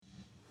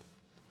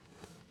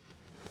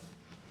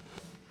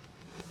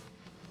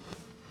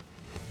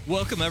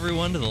Welcome,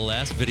 everyone, to the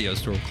Last Video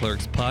Store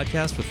Clerks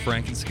podcast with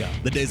Frank and Scott.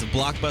 The days of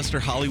Blockbuster,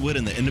 Hollywood,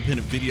 and the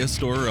independent video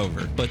store are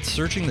over. But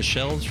searching the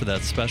shelves for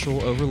that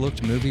special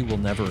overlooked movie will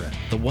never end.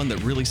 The one that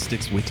really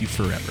sticks with you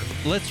forever.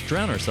 Let's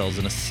drown ourselves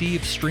in a sea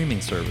of streaming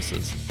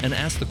services and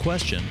ask the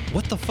question,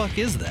 what the fuck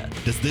is that?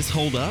 Does this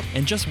hold up?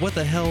 And just what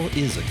the hell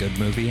is a good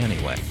movie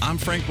anyway? I'm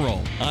Frank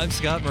Roll. I'm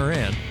Scott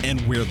Moran. And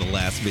we're the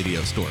Last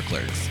Video Store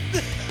Clerks.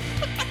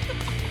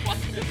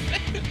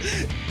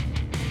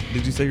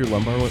 Did you say your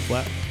lumbar went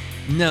flat?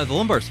 No, the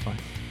lumbar's fine.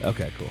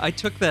 Okay, cool. I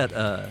took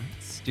that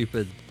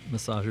stupid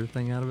massager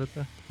thing out of it,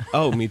 though.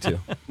 Oh, me too.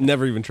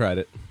 Never even tried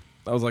it.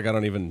 I was like, I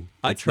don't even.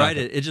 I tried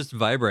it. It just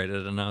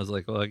vibrated, and I was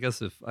like, well, I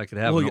guess if I could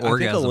have an I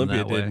orgasm think Olympia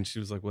that way. did, and she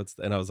was like, "What's?"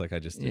 And I was like, I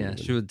just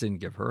Didn't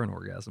give her an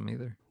orgasm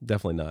either.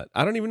 definitely not.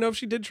 I don't even know if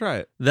she did try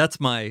it. That's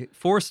my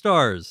 4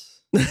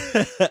 stars.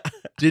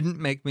 Didn't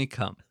make me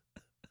come.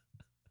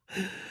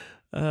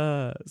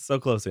 So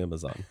close,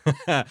 Amazon.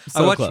 I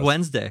So watched close.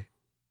 Wednesday.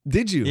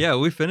 Did you? Yeah,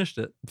 we finished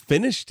it.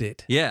 Finished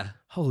it. Yeah,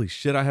 Holy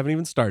shit! I haven't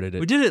even started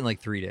we it. did it in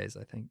like 3 days,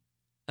 I think.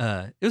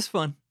 It was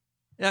fun.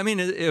 Yeah, I mean,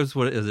 it was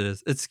what it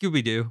is. It's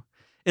Scooby-Doo.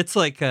 It's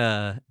like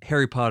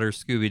Harry Potter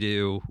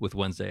Scooby-Doo with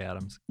Wednesday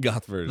Addams.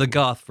 Goth version. The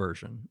goth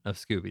version of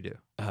Scooby-Doo.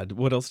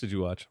 What else did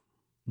you watch?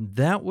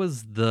 That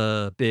was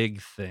the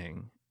big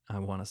thing, I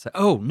want to say.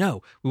 Oh,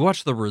 no. We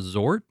watched The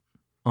Resort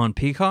on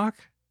Peacock.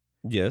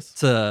 Yes.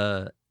 It's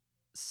a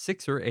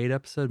 6 or 8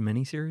 episode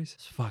miniseries.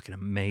 It's fucking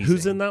amazing.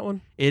 Who's in that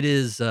one? It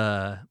is,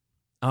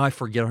 I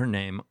forget her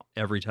name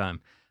every time.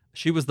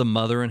 She was the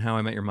mother in How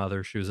I Met Your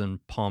Mother. She was in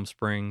Palm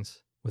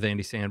Springs with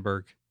Andy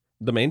Samberg.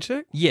 The main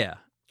chick? Yeah.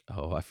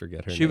 Oh, I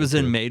forget her name. She was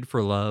in too. Made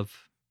for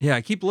Love. Yeah,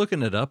 I keep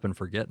looking it up and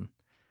forgetting.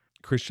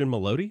 Christian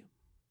Melody?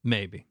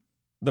 Maybe.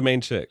 The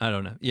main chick. I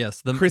don't know.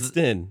 Yes.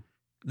 Kristen.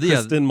 Yeah,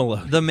 Kristen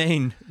Melody. the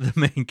main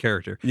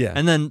character. Yeah.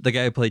 And then the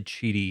guy who played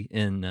Chidi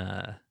in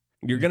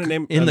You're going to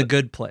name... in The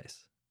Good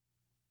Place.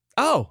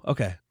 Oh,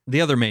 okay.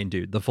 The other main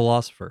dude, the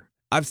philosopher.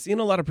 I've seen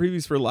a lot of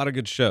previews for a lot of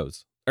good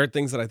shows or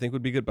things that I think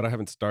would be good, but I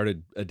haven't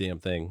started a damn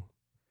thing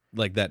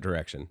like that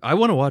direction. I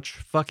want to watch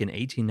fucking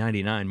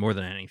 1899 more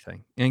than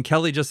anything. And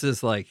Kelly just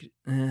is like,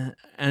 and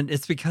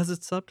it's because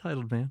it's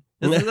subtitled, man.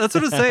 That's what I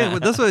was saying.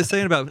 That's what I was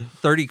saying about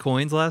 30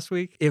 coins last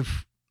week.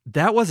 If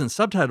that wasn't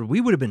subtitled,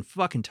 we would have been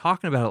fucking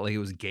talking about it like it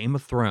was Game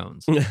of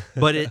Thrones.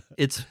 But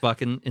it's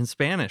fucking in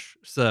Spanish.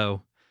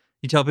 So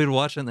you tell people to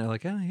watch it and they're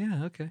like, oh,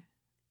 yeah, okay.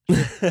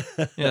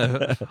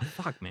 Yeah,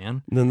 fuck,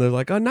 man. And then they're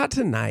like, oh, not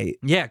tonight.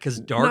 Yeah, because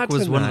Dark Not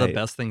was one of the tonight.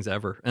 best things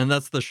ever. And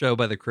that's the show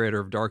by the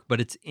creator of Dark,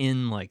 but it's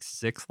in like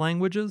 6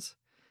 languages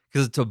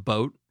because it's a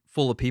boat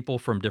full of people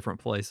from different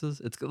places.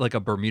 It's like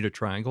a Bermuda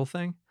Triangle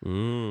thing.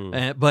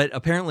 But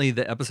apparently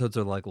the episodes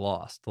are like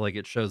lost. Like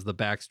it shows the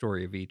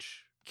backstory of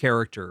each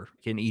character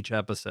in each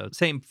episode.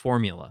 Same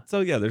formula. So,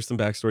 yeah, there's some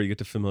backstory. You get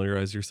to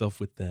familiarize yourself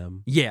with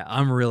them. Yeah,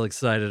 I'm real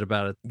excited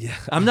about it. Yeah.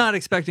 I'm not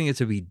expecting it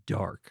to be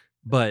dark,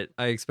 but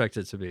I expect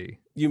it to be.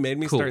 You made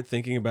me Cool. start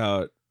thinking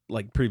about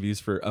like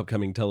previews for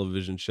upcoming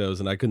television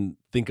shows, and I couldn't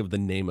think of the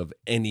name of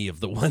any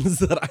of the ones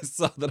that I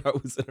saw that I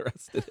was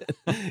interested in.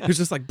 It was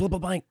just like blah, blah,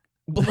 blank.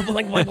 Blah, blah,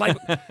 blank, blank, blank.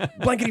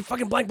 Blankety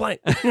fucking blank, blank.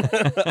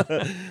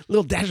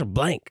 Little dash of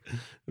blank.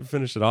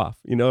 Finish it off.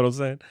 You know what I'm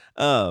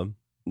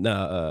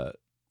saying?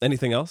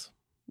 Anything else?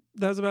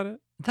 That was about it?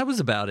 That was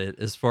about it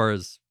as far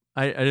as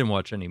I didn't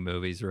watch any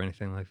movies or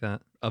anything like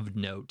that of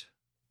note.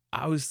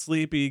 I was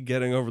sleepy,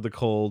 getting over the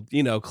cold,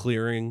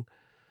 clearing.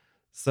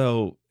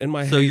 So in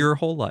my So head, your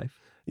whole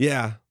life.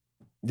 yeah,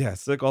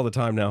 sick all the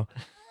time now.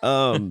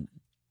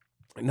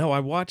 No, I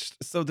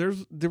watched. So there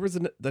was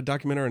the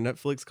documentary on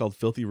Netflix called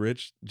Filthy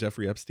Rich,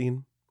 Jeffrey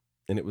Epstein,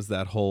 and it was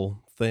that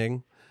whole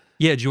thing.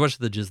 Yeah, did you watch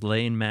the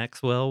Ghislaine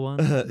Maxwell one?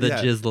 The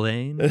Yeah.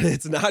 Ghislaine?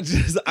 It's not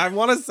just. I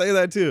want to say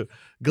that too.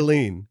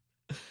 Ghislaine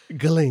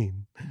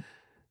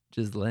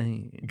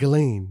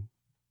Ghislaine.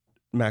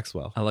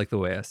 Maxwell. I like the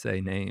way I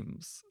say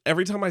names.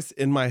 Every time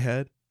in my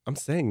head, I'm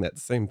saying that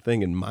same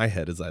thing in my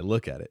head as I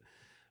look at it.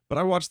 But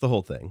I watched the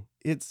whole thing.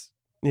 It's,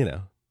 Do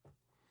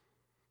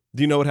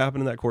you know what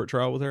happened in that court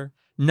trial with her?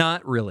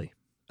 Not really.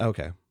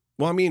 Okay.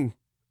 Well, I mean,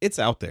 it's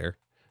out there.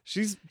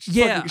 She's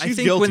Yeah, she's I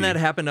think guilty. when that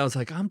happened, I was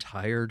like, I'm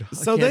tired. I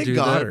So can't they do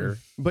got that. her.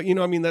 But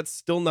that's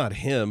still not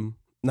him.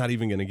 Not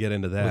even going to get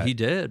into that. Well, he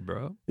did,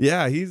 bro.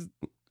 Yeah, he's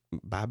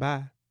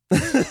bye-bye.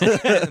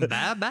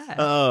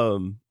 Bye-bye.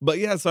 But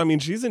yeah, so I mean,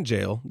 she's in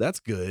jail. That's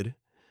good.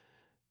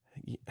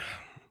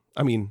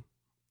 I mean,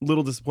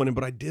 little disappointed,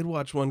 but I did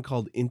watch one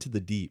called Into the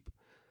Deep,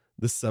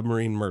 the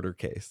submarine murder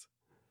case.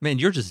 Man,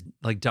 you're just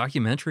like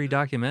documentary.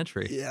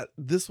 Yeah,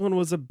 this one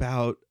was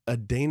about a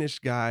Danish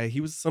guy.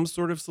 He was some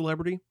sort of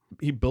celebrity.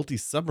 He built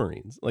these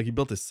submarines. Like he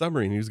built a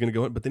submarine. He was going to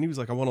go in, but then he was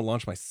like, I want to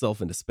launch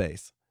myself into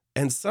space.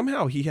 And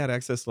somehow he had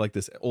access to like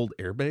this old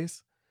air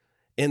base.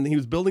 And he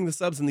was building the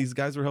subs, and these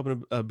guys were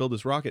helping him build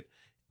this rocket.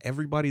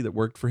 Everybody that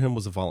worked for him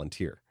was a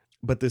volunteer.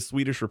 But this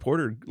Swedish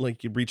reporter,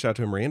 like, you'd reach out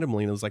to him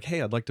randomly and was like,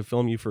 hey, I'd like to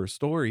film you for a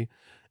story.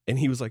 And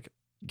he was like,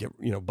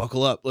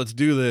 buckle up. Let's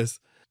do this.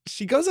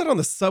 She goes out on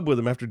the sub with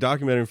him after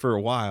documenting him for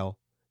a while,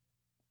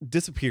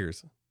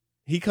 disappears.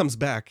 He comes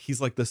back. He's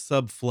like, the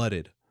sub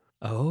flooded.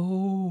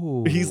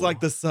 Oh. He's like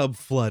the sub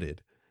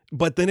flooded.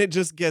 But then it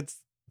just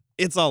gets,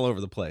 it's all over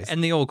the place.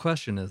 And the old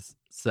question is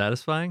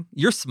satisfying?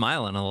 You're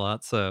smiling a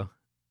lot, so.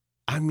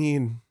 I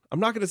mean, I'm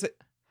not going to say.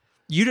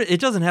 It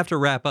doesn't have to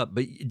wrap up,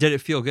 but did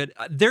it feel good?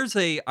 I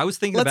was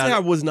thinking Let's about say it. I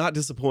was not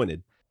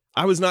disappointed.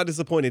 I was not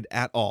disappointed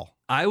at all.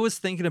 I was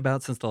thinking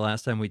about, since the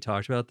last time we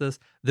talked about this,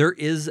 there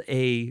is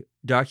a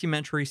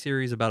documentary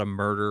series about a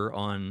murder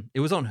it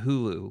was on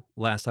Hulu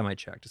last time I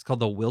checked. It's called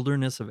The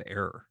Wilderness of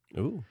Error.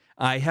 Ooh.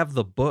 I have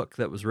the book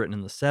that was written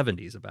in the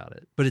 70s about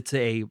it, but it's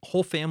a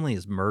whole family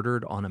is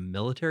murdered on a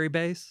military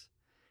base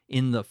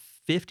in the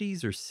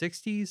 50s or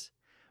 60s.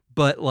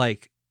 But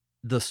like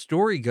the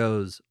story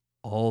goes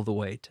all the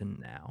way to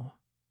now.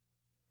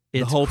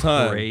 It's the whole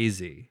time.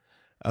 Crazy.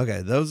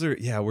 Okay, those are,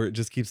 where it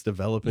just keeps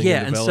developing.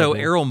 Yeah, and so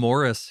Errol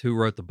Morris, who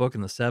wrote the book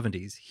in the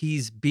 70s,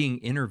 he's being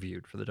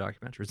interviewed for the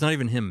documentary. It's not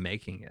even him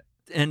making it.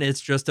 And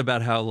it's just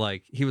about how,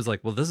 like, he was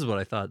like, well, this is what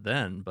I thought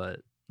then,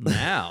 but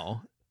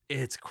now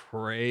it's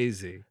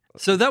crazy.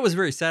 So that was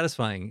very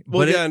satisfying.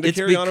 Well, but and to it's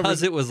carry on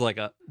because over, it was like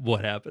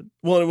what happened?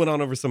 Well, it went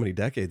on over so many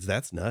decades.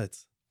 That's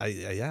nuts.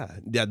 Yeah.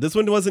 This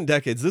one wasn't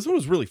decades. This one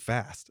was really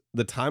fast.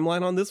 The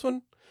timeline on this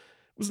one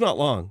was not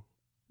long.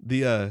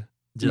 The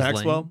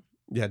Maxwell.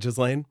 Yeah,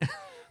 Ghislaine.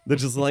 The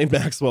Ghislaine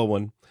Maxwell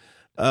one.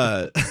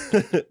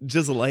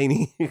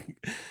 Ghislaine.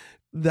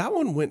 That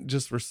one went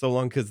just for so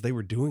long because they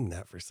were doing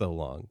that for so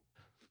long.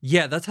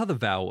 Yeah, that's how The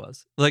Vow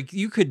was. Like,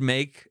 you could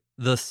make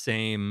the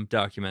same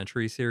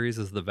documentary series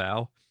as The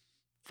Vow,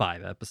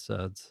 5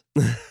 episodes.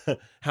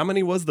 How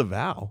many was The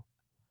Vow?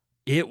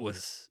 It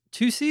was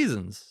 2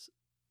 seasons.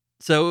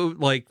 So,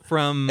 like,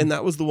 and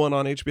that was the one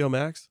on HBO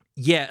Max?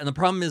 Yeah, and the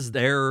problem is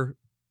they're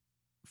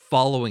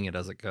following it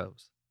as it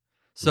goes.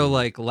 So,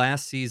 like,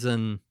 last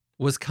season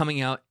was coming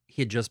out,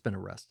 he had just been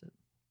arrested.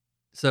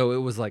 So it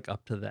was like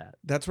up to that.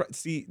 That's right.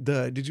 See,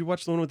 did you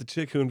watch the one with the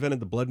chick who invented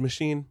the blood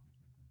machine?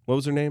 What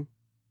was her name?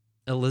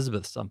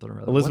 Elizabeth something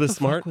or other. Elizabeth what the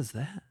Smart? Fuck was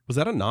that? Was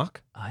that a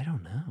knock? I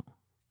don't know.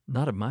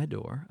 Not at my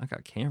door. I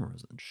got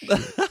cameras and shit.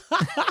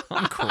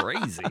 I'm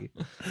crazy.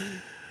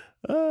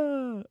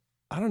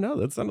 I don't know.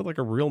 That sounded like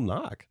a real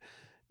knock.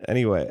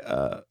 Anyway,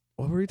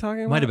 what were we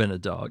talking about? Might have been a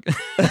dog.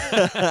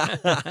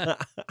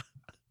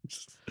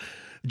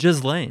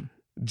 Ghislaine.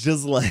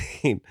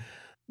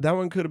 That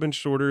one could have been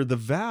shorter. The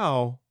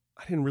Vow,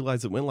 I didn't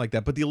realize it went like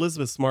that. But the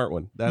Elizabeth Smart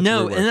one. And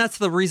that's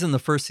the reason the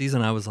first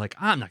season I was like,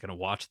 I'm not going to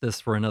watch this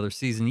for another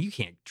season. You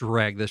can't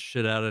drag this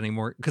shit out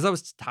anymore. Because I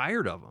was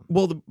tired of them.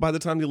 Well, by the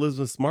time the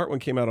Elizabeth Smart one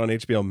came out on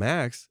HBO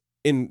Max,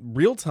 in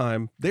real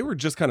time, they were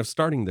just kind of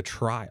starting the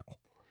trial.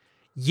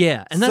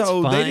 Yeah, and that's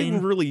so fine. They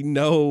didn't really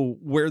know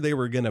where they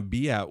were going to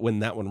be at when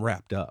that one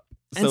wrapped up.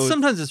 And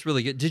sometimes it's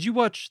really good. Did you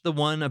watch the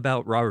one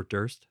about Robert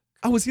Durst?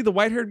 Oh, was he the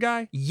white-haired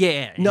guy?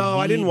 Yeah. No,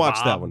 I didn't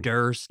watch that one.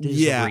 Durst is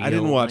real. I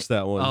didn't watch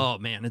that one. Oh,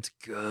 man, it's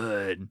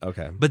good.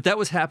 Okay. But that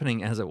was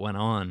happening as it went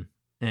on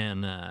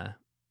and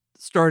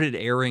started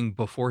airing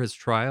before his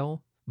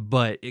trial,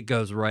 but it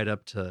goes right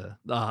up to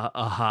the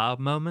aha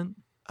moment.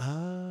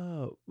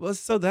 Oh, well,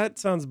 so that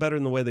sounds better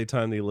than the way they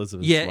timed the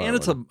Elizabeth. Yeah, Smart and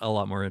it's one. a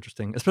lot more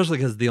interesting, especially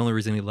because the only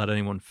reason he let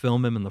anyone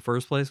film him in the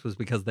first place was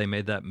because they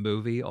made that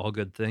movie, All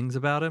Good Things,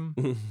 about him,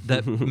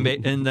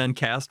 and then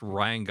cast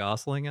Ryan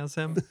Gosling as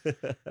him.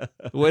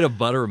 Way to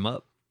butter him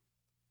up.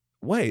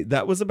 Wait,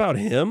 that was about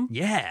him?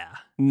 Yeah.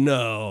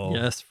 No.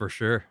 Yes, for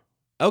sure.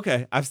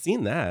 Okay, I've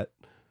seen that.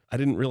 I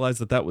didn't realize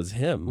that was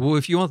him. Well,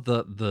 if you want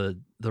the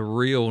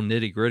real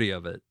nitty gritty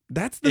of it,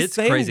 that's the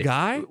same crazy.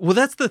 guy. Well,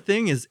 that's the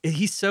thing is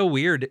he's so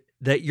weird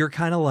that you're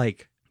kind of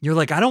like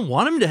I don't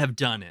want him to have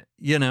done it.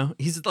 You know,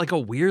 he's like a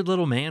weird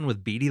little man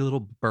with beady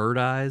little bird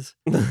eyes.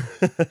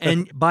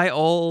 And by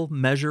all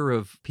measure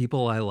of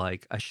people I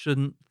like, I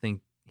shouldn't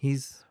think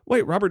he's.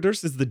 Wait, Robert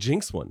Durst is the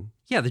Jinx one.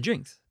 Yeah, the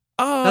Jinx.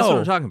 Oh, that's what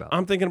I'm talking about.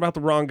 I'm thinking about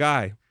the wrong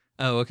guy.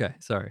 Oh, okay.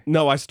 Sorry.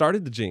 No, I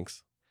started the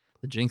Jinx.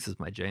 The Jinx is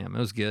my jam. It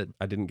was good.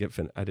 I didn't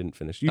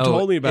finish. You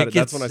told me about it.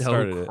 That's when I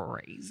started it.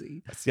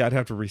 Crazy. See, I'd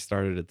have to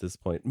restart it at this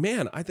point.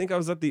 Man, I think I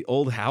was at the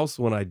old house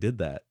when I did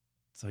that.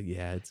 So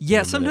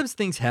yeah, sometimes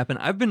things happen.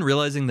 I've been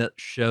realizing that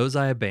shows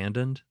I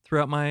abandoned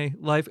throughout my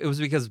life, it was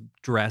because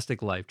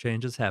drastic life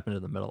changes happened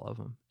in the middle of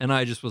them. And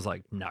I just was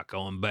like, not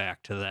going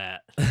back to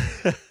that.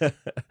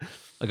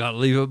 I got to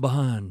leave it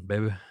behind,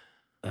 baby.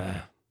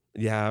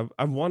 Yeah,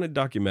 I wanted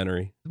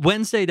documentary.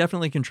 Wednesday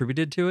definitely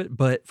contributed to it,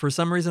 but for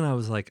some reason I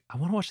was like, I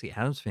want to watch The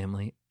Addams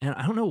Family, and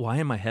I don't know why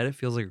in my head it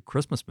feels like a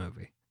Christmas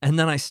movie. And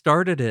then I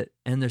started it,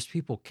 and there's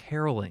people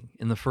caroling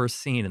in the first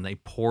scene, and they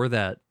pour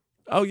that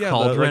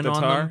cauldron the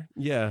on tar? them.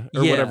 Yeah,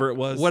 or whatever it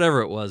was.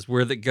 Whatever it was,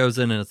 where that goes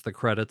in and it's the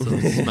credits of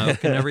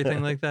smoke and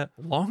everything like that.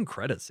 Long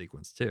credit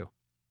sequence too.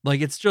 Like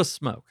it's just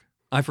smoke.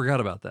 I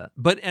forgot about that.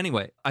 But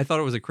anyway, I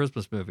thought it was a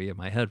Christmas movie in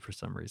my head for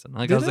some reason.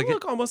 Like, Did I was it like,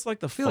 look almost like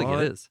the font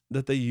like it is.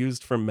 that they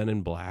used from Men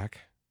in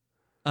Black?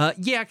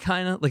 Yeah,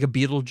 kind of like a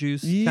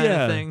Beetlejuice kind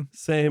of thing.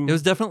 Same. It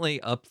was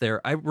definitely up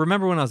there. I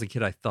remember when I was a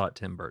kid, I thought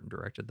Tim Burton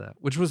directed that,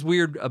 which was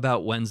weird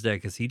about Wednesday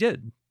because he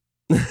did.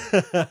 Yeah,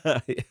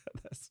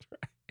 that's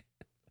right.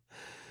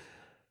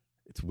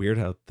 It's weird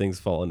how things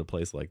fall into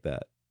place like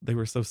that. they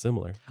were so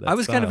similar. I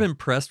was kind of style.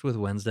 impressed with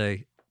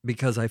Wednesday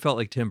because I felt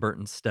like Tim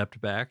Burton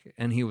stepped back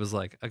and he was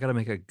like, I got to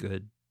make a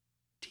good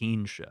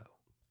teen show.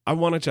 I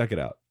want to check it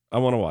out. I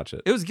want to watch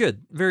it. It was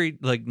good. Very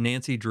like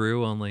Nancy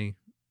Drew, only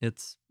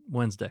it's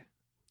Wednesday.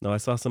 No, I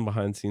saw some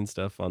behind scenes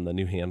stuff on the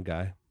new Hand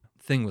guy.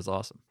 Thing was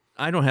awesome.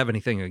 I don't have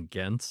anything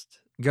against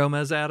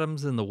Gomez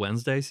Adams in the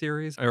Wednesday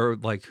series or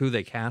like who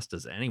they cast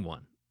as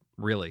anyone,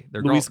 really.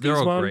 They're all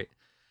Guzman? great.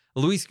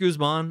 Luis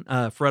Guzman,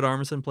 Fred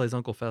Armisen plays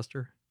Uncle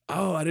Fester.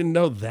 Oh, I didn't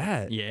know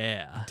that.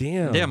 Yeah.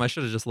 Damn. Damn, I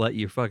should have just let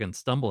you fucking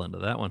stumble into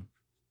that one.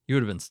 You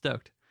would have been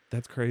stoked.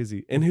 That's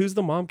crazy. And who's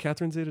the mom?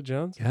 Catherine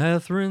Zeta-Jones?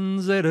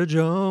 Catherine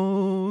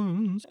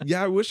Zeta-Jones.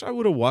 Yeah, I wish I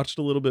would have watched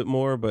a little bit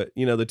more, but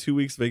you know, the 2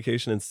 weeks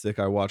vacation and sick,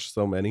 I watched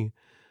so many.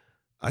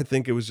 I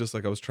think it was just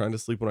like I was trying to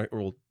sleep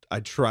I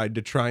tried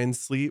to try and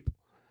sleep.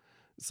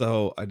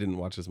 So I didn't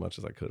watch as much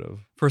as I could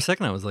have. For a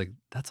second, I was like,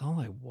 that's all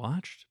I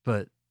watched?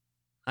 But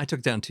I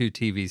took down 2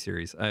 TV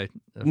series.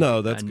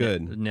 No, that's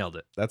good. Nailed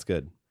it. That's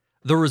good.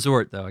 The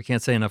Resort, though, I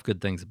can't say enough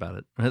good things about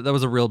it. That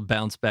was a real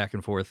bounce back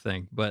and forth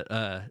thing. But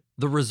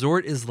The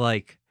Resort is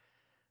like,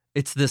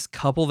 it's this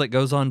couple that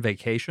goes on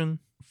vacation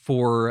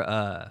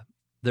for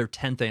their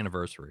 10th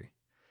anniversary.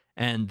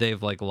 And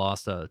they've like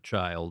lost a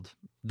child.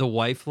 The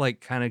wife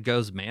like kind of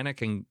goes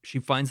manic and she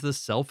finds this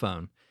cell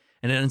phone.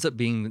 And it ends up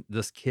being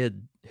this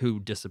kid who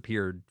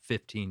disappeared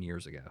 15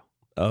 years ago.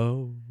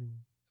 Oh.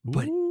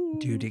 But, Ooh.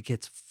 dude, it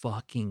gets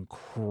fucking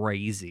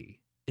crazy.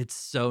 It's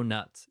so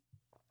nuts.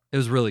 It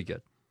was really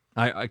good.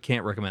 I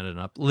can't recommend it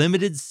enough.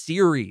 Limited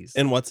series.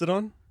 And what's it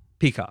on?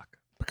 Peacock.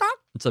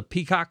 It's a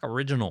Peacock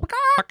original.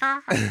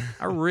 Peacock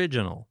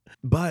original.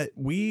 But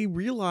we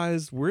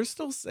realized we're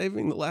still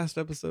saving the last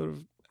episode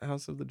of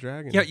House of the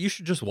Dragon. Yeah, you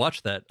should just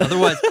watch that.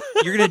 Otherwise,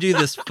 you're going to do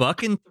this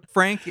fucking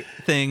Frank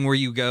thing where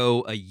you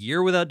go a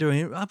year without doing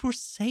it. Oh, we're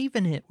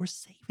saving it. We're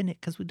saving it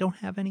because we don't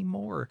have any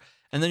more.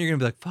 And then you're going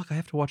to be like, fuck, I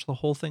have to watch the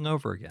whole thing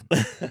over again.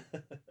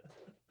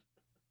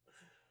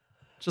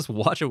 Just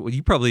watch it.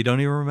 You probably don't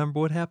even remember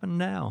what happened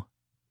now.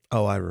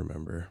 Oh, I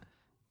remember.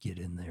 Get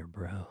in there,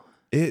 bro.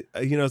 It's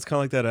kind of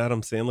like that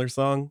Adam Sandler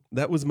song.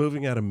 That was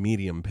moving at a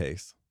medium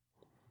pace.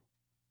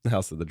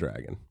 House of the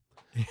Dragon.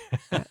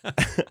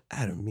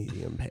 At a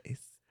medium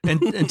pace.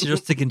 And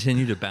just to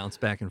continue to bounce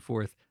back and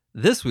forth,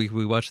 this week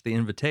we watched The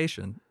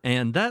Invitation,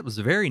 and that was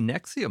very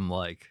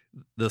Nexium-like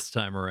this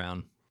time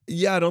around.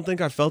 Yeah, I don't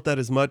think I felt that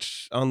as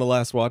much on the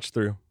last watch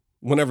through,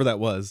 whenever that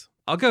was.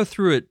 I'll go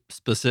through it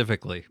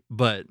specifically,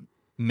 but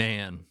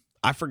man,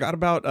 I forgot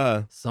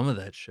about, some of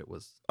that shit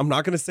was... I'm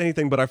not going to say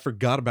anything, but I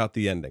forgot about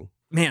the ending.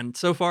 Man,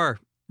 so far,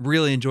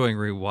 really enjoying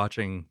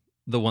rewatching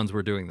the ones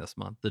we're doing this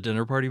month. The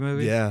Dinner Party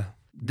movie. Yeah.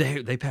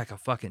 They pack a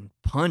fucking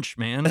punch,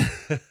 man.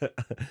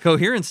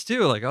 Coherence,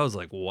 too. Like, I was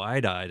like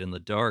wide-eyed in the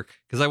dark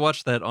because I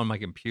watched that on my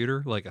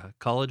computer like a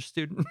college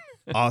student.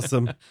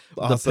 Awesome.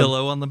 The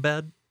pillow on the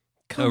bed.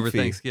 Over Comfy.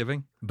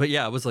 Thanksgiving. But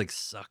yeah, I was like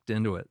sucked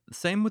into it.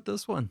 Same with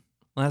this one.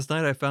 Last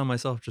night I found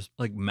myself just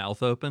like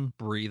mouth open,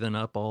 breathing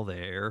up all the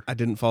air. I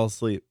didn't fall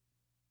asleep.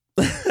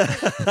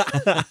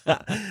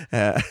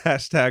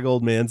 Hashtag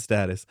old man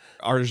status.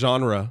 Our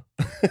genre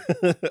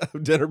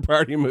of dinner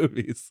party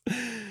movies.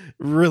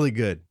 Really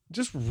good.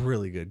 Just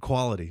really good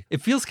quality.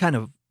 It feels kind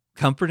of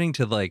comforting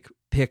to like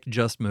pick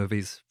just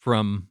movies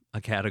from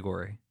a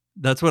category.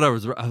 That's what I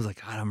was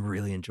like, God, I'm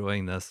really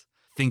enjoying this.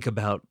 Think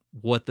about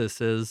what this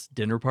is,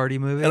 dinner party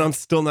movie. And I'm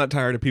still not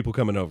tired of people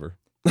coming over.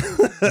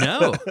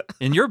 No.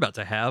 And you're about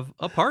to have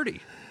a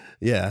party.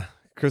 Yeah.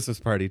 Christmas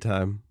party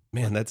time.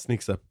 Man, that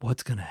sneaks up.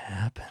 What's going to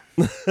happen?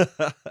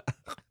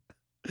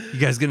 You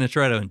guys going to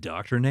try to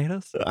indoctrinate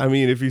us? I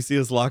mean, if you see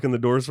us locking the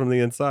doors from the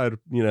inside,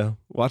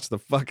 watch the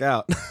fuck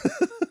out.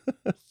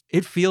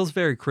 It feels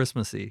very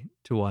Christmassy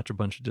to watch a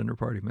bunch of dinner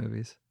party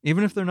movies,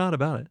 even if they're not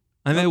about it.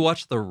 I may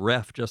watch The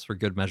Ref just for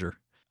good measure.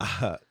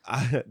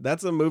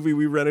 That's a movie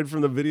we rented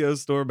from the video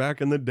store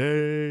back in the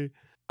day.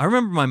 I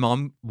remember my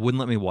mom wouldn't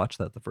let me watch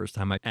that the first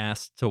time I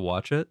asked to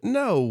watch it.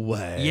 No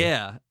way.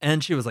 Yeah.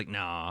 And she was like,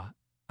 nah.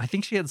 I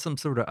think she had some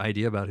sort of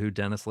idea about who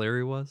Dennis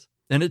Leary was.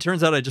 And it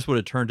turns out I just would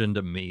have turned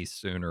into me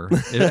sooner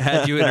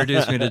had you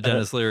introduced me to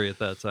Dennis Leary at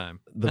that time.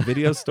 The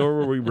video store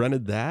where we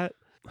rented that?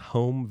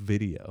 Home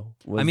Video.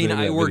 I mean,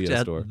 I worked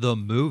at the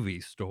movie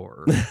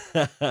store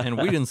and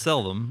we didn't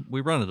sell them.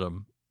 We rented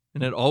them.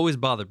 And it always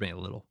bothered me a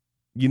little.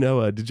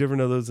 Did you ever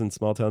know those in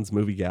small towns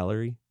movie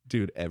gallery?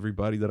 Dude,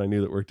 everybody that I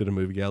knew that worked at a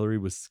movie gallery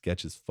was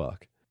sketch as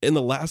fuck. And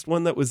the last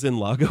one that was in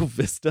Lago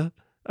Vista,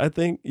 I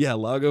think. Yeah,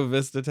 Lago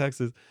Vista,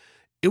 Texas.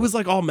 It was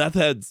like all meth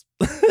heads.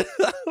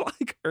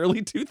 Like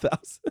early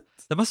 2000s.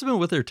 That must have been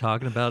what they're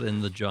talking about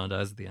in the John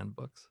Dies at the End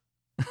books.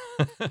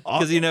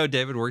 Because,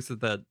 David works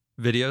at that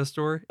video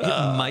store. It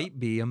might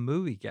be a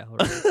movie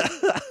gallery.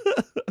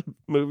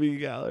 Movie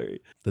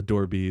gallery. The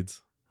door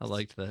beads. I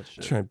liked that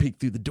shit. Try and peek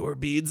through the door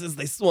beads as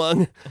they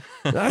swung.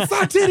 I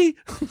saw titty.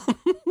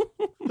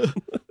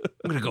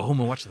 I'm going to go home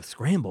and watch the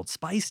Scrambled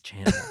Spice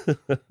channel.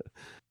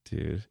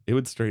 Dude, it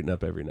would straighten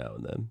up every now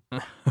and then.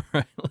 All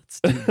right,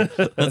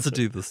 let's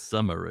do the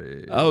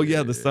summary. Oh,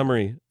 yeah, the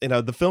summary.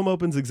 The film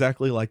opens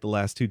exactly like the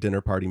last two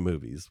dinner party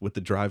movies, with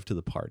the drive to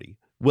the party.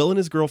 Will and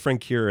his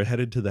girlfriend Kira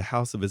headed to the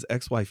house of his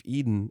ex-wife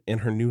Eden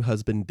and her new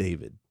husband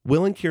David.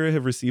 Will and Kira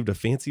have received a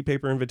fancy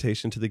paper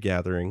invitation to the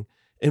gathering,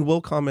 and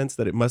Will comments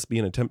that it must be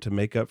an attempt to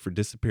make up for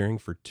disappearing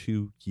for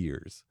 2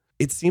 years.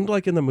 It seemed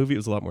like in the movie it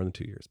was a lot more than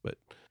 2 years, but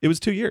it was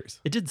 2 years.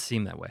 It did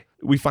seem that way.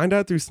 We find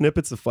out through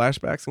snippets of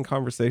flashbacks and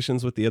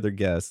conversations with the other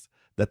guests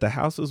that the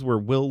house was where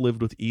Will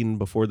lived with Eden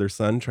before their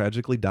son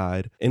tragically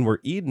died, and where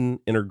Eden,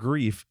 in her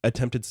grief,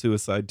 attempted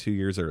suicide 2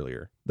 years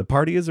earlier. The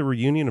party is a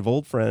reunion of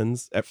old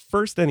friends, at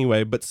first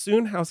anyway, but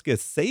soon house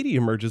guest Sadie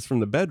emerges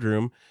from the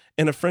bedroom,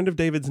 and a friend of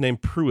David's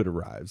named Pruitt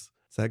arrives.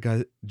 It's that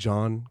guy,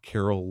 John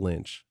Carroll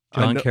Lynch.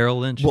 John Carroll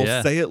Lynch, We'll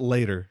yeah. say it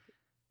later.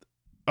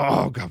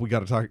 Oh, God, we got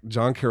to talk.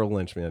 John Carroll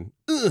Lynch, man.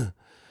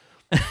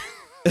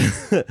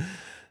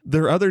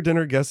 Their other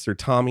dinner guests are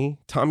Tommy,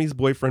 Tommy's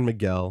boyfriend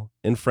Miguel,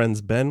 and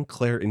friends Ben,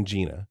 Claire, and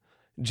Gina.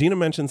 Gina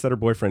mentions that her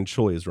boyfriend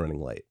Choi is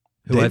running late.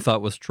 Who I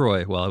thought was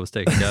Troy while I was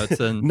taking notes.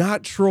 And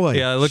Not Troy.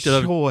 yeah, I looked it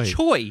up.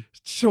 Choi.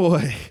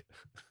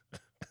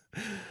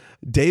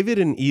 David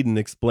and Eden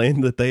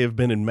explained that they have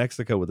been in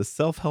Mexico with a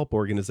self-help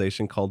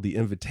organization called The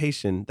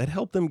Invitation that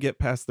helped them get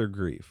past their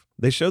grief.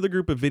 They show the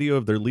group a video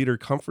of their leader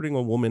comforting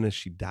a woman as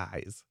she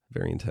dies.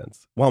 Very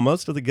intense. While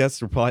most of the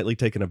guests are politely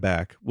taken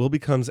aback, Will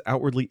becomes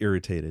outwardly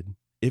irritated.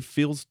 It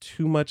feels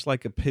too much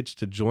like a pitch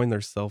to join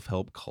their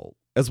self-help cult.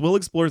 As Will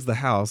explores the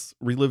house,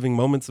 reliving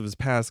moments of his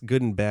past,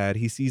 good and bad,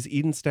 he sees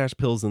Eden stash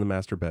pills in the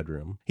master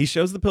bedroom. He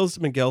shows the pills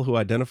to Miguel, who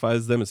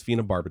identifies them as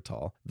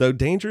phenobarbital. Though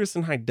dangerous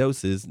in high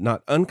doses,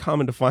 not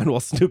uncommon to find while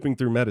snooping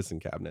through medicine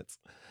cabinets.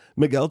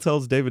 Miguel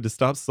tells David to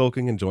stop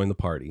sulking and join the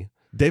party.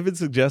 David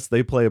suggests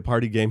they play a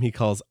party game he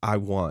calls I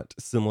Want,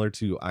 similar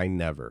to I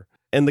Never.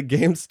 And the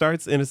game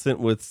starts innocent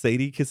with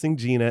Sadie kissing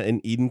Gina and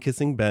Eden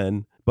kissing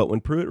Ben. But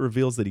when Pruitt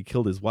reveals that he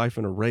killed his wife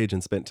in a rage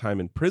and spent time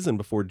in prison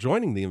before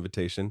joining the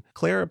invitation,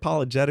 Claire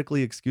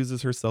apologetically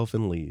excuses herself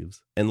and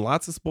leaves. And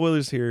lots of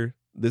spoilers here.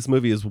 This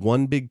movie is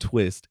one big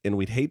twist, and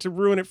we'd hate to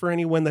ruin it for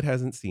anyone that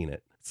hasn't seen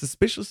it.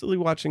 Suspiciously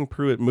watching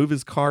Pruitt move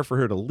his car for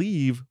her to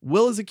leave,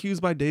 Will is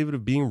accused by David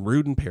of being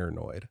rude and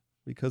paranoid.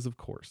 Because of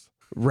course.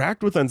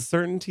 Racked with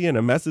uncertainty and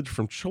a message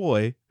from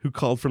Choi, who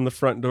called from the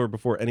front door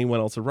before anyone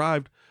else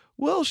arrived,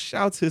 Will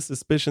shouts his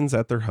suspicions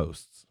at their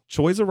hosts.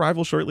 Choi's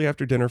arrival shortly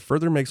after dinner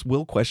further makes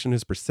Will question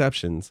his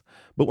perceptions,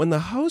 but when the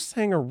hosts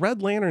hang a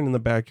red lantern in the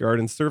backyard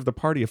and serve the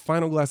party a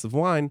final glass of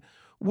wine,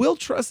 Will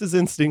trusts his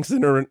instincts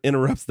and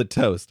interrupts the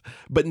toast,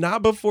 but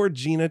not before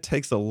Gina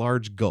takes a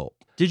large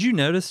gulp. Did you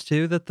notice,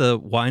 too, that the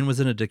wine was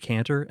in a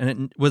decanter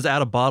and it was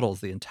out of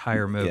bottles the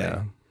entire movie?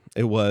 Yeah,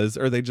 it was.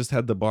 Or they just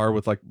had the bar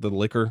with like the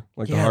liquor,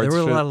 like the yeah, hard there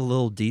were shit. a lot of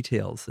little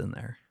details in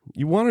there.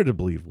 You wanted to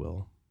believe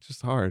Will.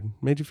 Just hard.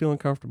 Made you feel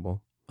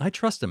uncomfortable. I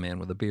trust a man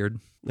with a beard.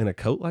 In a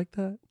coat like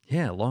that?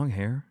 Yeah, long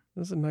hair. That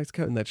was a nice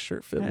coat, and that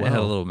shirt fit I well. had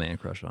a little man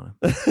crush on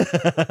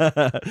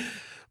him.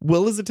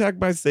 Will is attacked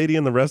by Sadie,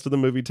 and the rest of the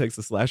movie takes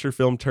a slasher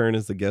film turn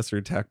as the guests are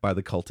attacked by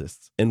the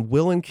cultists. And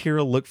Will and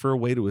Kira look for a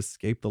way to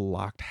escape the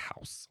locked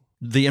house.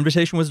 The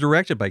Invitation was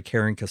directed by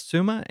Karen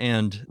Kasuma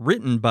and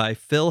written by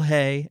Phil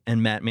Hay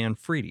and Matt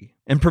Manfredi,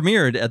 and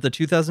premiered at the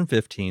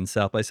 2015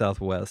 South by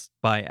Southwest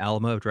by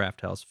Alamo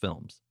Drafthouse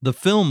Films. The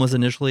film was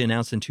initially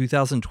announced in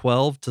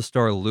 2012 to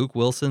star Luke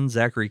Wilson,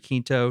 Zachary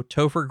Quinto,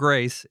 Topher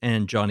Grace,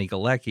 and Johnny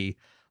Galecki,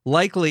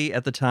 likely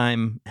at the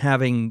time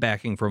having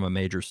backing from a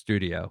major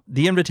studio.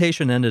 The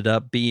Invitation ended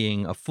up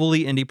being a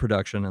fully indie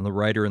production, and the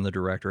writer and the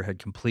director had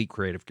complete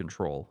creative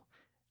control.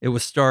 It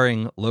was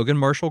starring Logan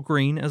Marshall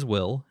Green as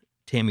Will,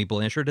 Tammy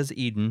Blanchard as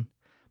Eden,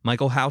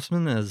 Michael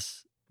Huisman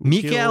as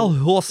Michael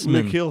Huisman.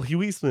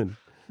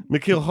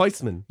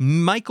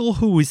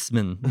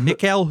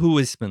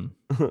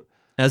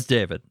 As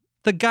David,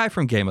 the guy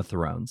from Game of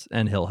Thrones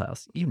and Hill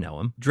House. You know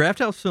him.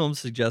 Drafthouse Films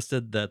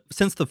suggested that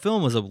since the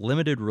film was a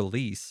limited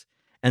release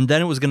and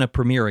then it was going to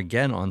premiere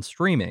again on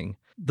streaming,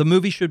 the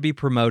movie should be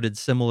promoted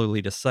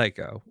similarly to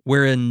Psycho,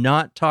 wherein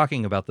not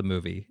talking about the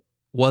movie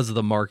was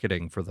the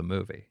marketing for the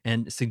movie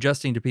and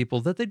suggesting to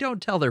people that they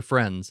don't tell their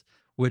friends,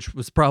 which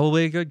was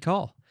probably a good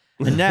call.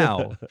 And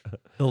now,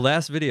 The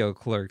Last Video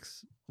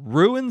Clerks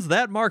ruins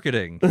that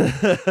marketing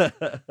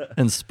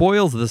and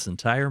spoils this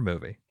entire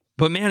movie.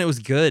 But man, it was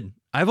good.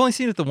 I've only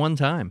seen it the one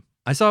time.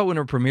 I saw it when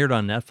it premiered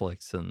on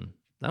Netflix, and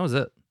that was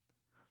it.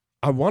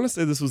 I want to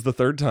say this was the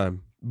third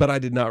time, but I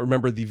did not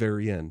remember the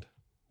very end.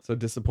 So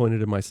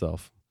disappointed in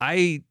myself.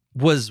 I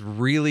was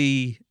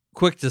really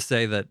quick to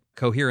say that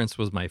Coherence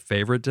was my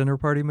favorite dinner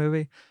party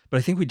movie, but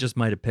I think we just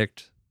might have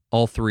picked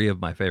all three of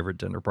my favorite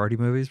dinner party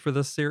movies for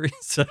this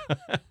series.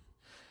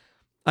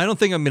 I don't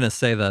think I'm going to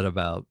say that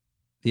about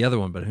the other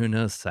one, but who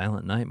knows?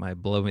 Silent Night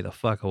might blow me the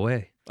fuck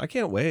away. I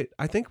can't wait.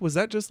 I think, was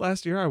that just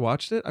last year I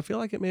watched it? I feel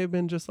like it may have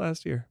been just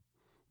last year.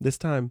 This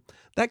time.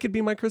 That could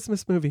be my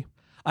Christmas movie.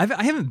 I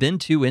haven't been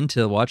too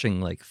into watching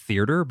like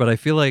theater, but I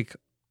feel like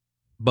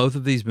both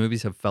of these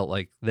movies have felt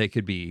like they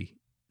could be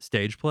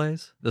stage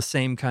plays. The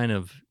same kind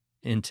of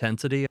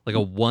intensity, like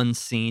a one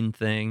scene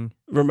thing.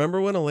 Remember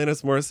when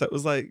Alanis Morissette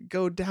was like,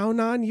 "Go down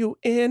on you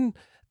in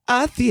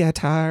a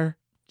theater"?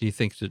 Do you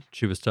think that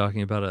she was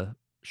talking about a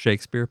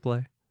Shakespeare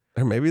play?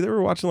 Or maybe they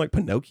were watching like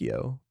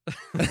Pinocchio.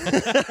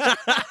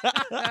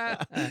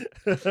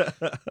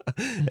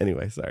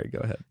 Anyway, sorry, go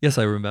ahead. Yes,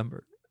 I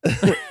remember.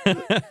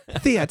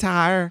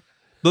 Theater.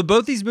 But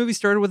both these movies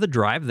started with a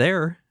drive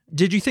there.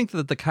 Did you think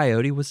that the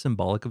coyote was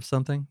symbolic of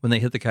something? When they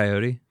hit the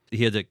coyote,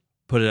 he had to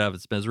put it out of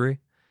its misery?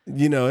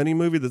 You know, any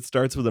movie that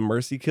starts with a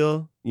mercy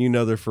kill, you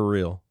know they're for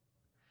real.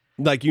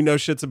 Like, you know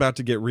shit's about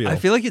to get real. I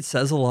feel like it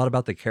says a lot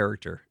about the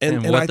character and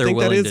and what I they're think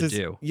that willing is to his-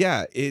 do.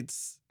 Yeah,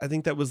 I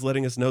think that was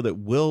letting us know that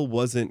Will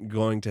wasn't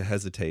going to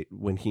hesitate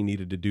when he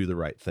needed to do the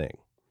right thing.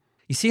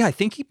 You see, I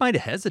think he might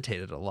have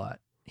hesitated a lot.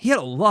 He had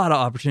a lot of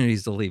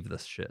opportunities to leave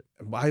this shit.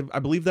 I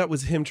believe that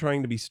was him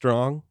trying to be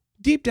strong.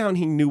 Deep down,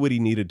 he knew what he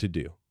needed to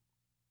do,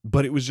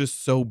 but it was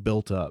just so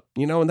built up,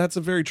 you know, and that's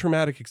a very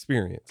traumatic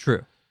experience.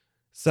 True.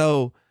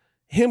 So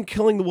him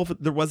killing the wolf,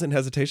 there wasn't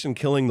hesitation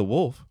killing the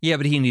wolf. Yeah,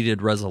 but he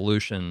needed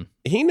resolution.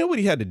 He knew what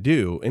he had to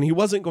do, and he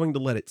wasn't going to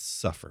let it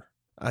suffer.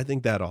 I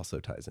think that also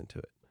ties into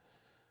it.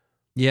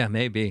 Yeah,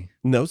 maybe.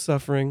 No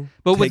suffering.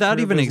 But take without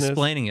care of even business.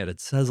 explaining it, it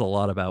says a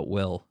lot about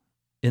Will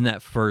in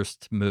that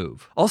first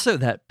move. Also,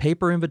 that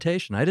paper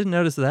invitation. I didn't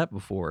notice that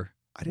before.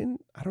 I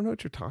don't know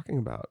what you're talking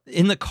about.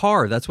 In the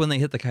car, that's when they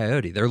hit the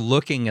coyote. They're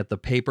looking at the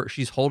paper.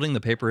 She's holding the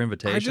paper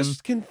invitation. I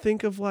just can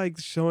think of like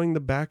showing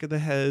the back of the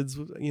heads,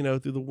 you know,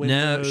 through the No,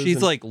 windows. she's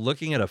and- like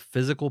looking at a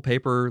physical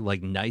paper,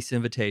 like nice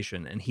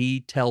invitation. And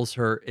he tells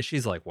her,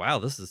 she's like, wow,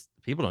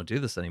 people don't do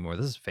this anymore.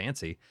 This is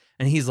fancy.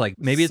 And he's like,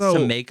 maybe it's to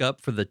So- make up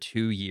for the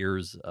 2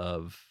 years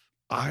of.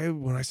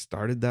 when I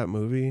started that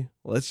movie,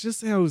 let's just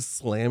say I was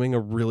slamming a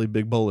really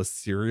big bowl of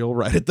cereal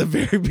right at the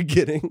very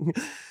beginning.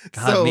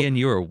 God, me and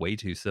you are way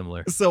too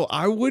similar. So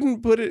I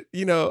wouldn't put it,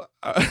 you know,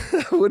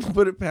 I wouldn't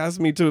put it past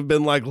me to have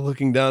been like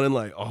looking down and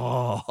like,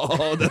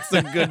 oh, that's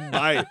a good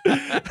bite.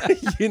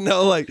 You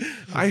know, like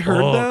I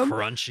heard them.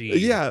 Crunchy.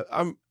 Yeah.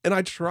 And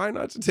I try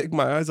not to take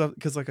my eyes off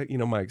because, like, you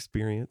know, my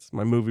experience,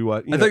 my movie,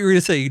 I thought you were going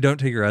to say you don't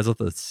take your eyes off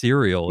the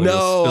cereal. Or no,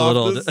 you'll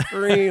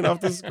spill it all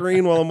off the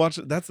screen while I'm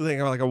watching. That's the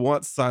thing. I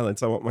want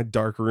silence. I want my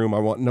dark room. I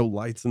want no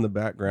lights in the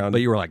background.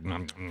 But you were like,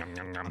 nom, nom,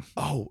 nom, nom.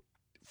 Oh,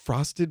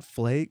 Frosted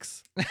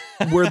Flakes,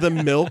 where the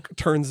milk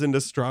turns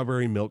into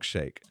strawberry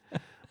milkshake.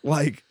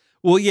 Like,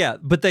 Well, yeah,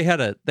 but they had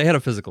a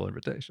physical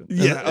invitation.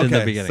 Yeah, in the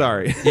okay, beginning.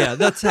 sorry. Yeah,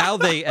 that's how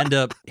they end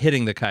up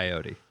hitting the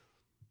coyote.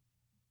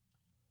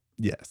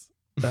 yes.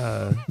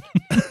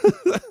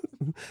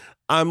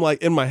 I'm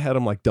like, in my head,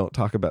 I'm like, don't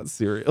talk about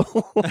cereal.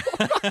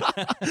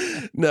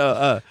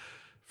 No,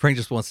 Frank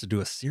just wants to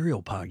do a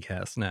cereal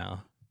podcast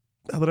now.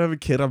 now that I have a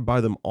kid, I buy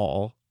them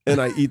all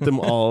and I eat them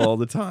all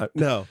the time.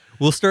 No,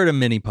 We'll start a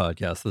mini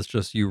podcast that's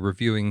just you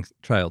reviewing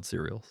child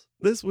cereals.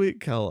 this week,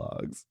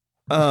 Kellogg's.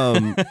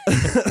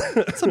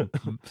 It's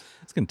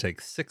going to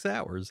take 6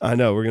 hours. I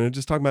know we're going to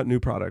just talk about new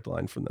product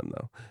line from them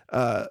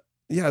though.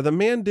 Yeah, the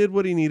man did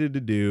what he needed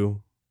to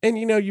do. And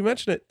you know, you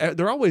mentioned it,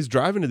 they're always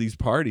driving to these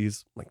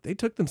parties. Like they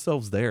took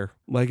themselves there,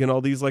 like in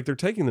all these, like they're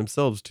taking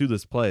themselves to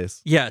this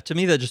place. Yeah, to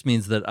me, that just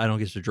means that I don't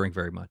get to drink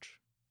very much.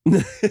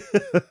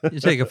 You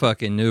take a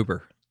fucking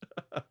Uber.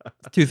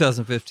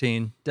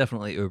 2015,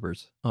 definitely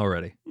Ubers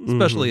already,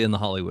 especially in the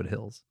Hollywood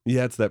Hills.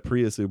 Yeah, it's that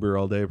Prius Uber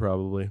all day,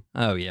 probably.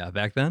 Oh, yeah,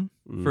 back then,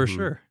 for Mhm.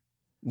 sure.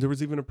 There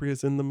was even a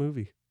Prius in the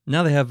movie.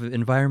 Now they have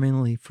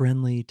environmentally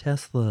friendly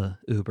Tesla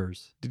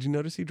Ubers. Did you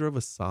notice he drove a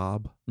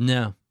Saab?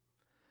 No,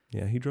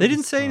 Yeah, he drove. they a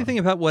didn't say Saab. anything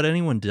about what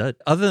anyone did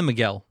other than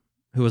Miguel,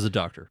 who was a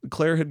doctor.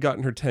 Claire had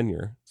gotten her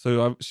tenure,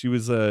 so she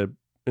was a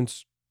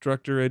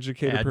instructor,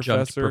 educator,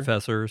 Adjunct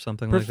professor or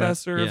something like that.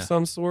 professor Yeah. of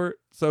some sort.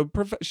 So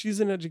she's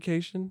in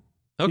education.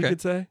 You Okay.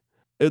 could say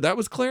that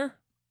was Claire.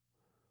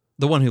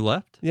 The one who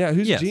left? Yeah,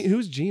 who's Yes.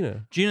 who's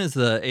Gina? Gina's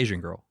the Asian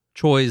girl,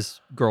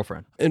 Choi's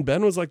girlfriend. And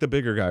Ben was like the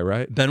bigger guy,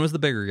 right? Ben was the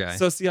bigger guy.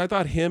 So see, I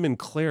thought him and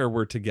Claire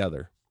were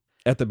together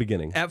at the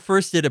beginning. At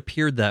first, it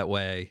appeared that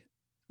way.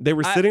 They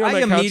were sitting on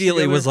I that couch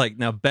immediately together. was like,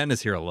 now Ben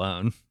is here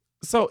alone.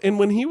 So, and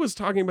when he was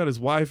talking about his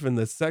wife and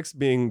the sex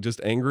being just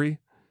angry,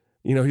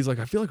 you know, he's like,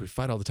 I feel like we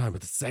fight all the time,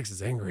 but the sex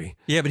is angry.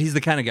 Yeah, but he's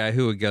the kind of guy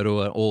who would go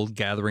to an old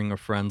gathering of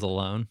friends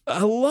alone.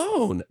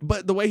 Alone.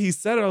 But the way he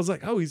said it, I was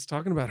like, oh, he's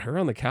talking about her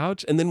on the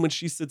couch. And then when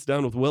she sits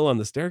down with Will on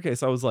the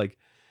staircase, I was like,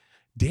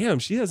 damn,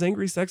 she has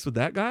angry sex with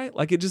that guy?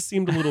 Like, it just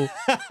seemed a little,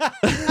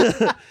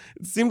 it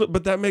seemed,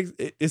 but that makes,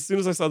 as soon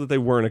as I saw that they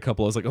weren't a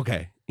couple, I was like,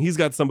 okay, he's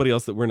got somebody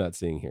else that we're not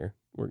seeing here.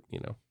 You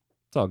know,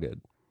 it's all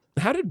good.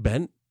 How did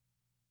Ben?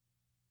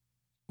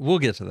 We'll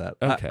get to that.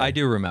 Okay. I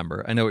do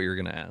remember. I know what you're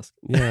going to ask.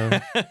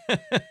 Yeah.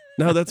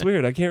 No, that's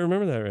weird. I can't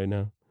remember that right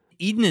now.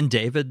 Eden and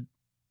David,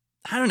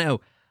 I don't know.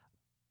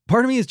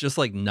 Part of me is just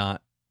like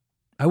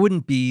I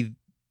wouldn't be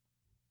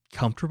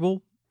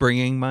comfortable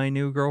bringing my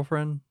new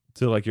girlfriend.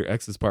 To like your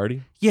ex's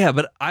party? Yeah,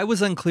 but I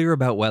was unclear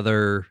about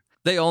whether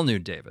they all knew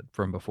David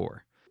from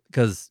before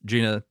because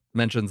Gina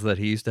mentions that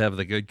he used to have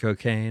the good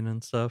cocaine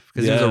and stuff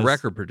because he was a Yes.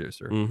 record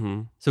producer.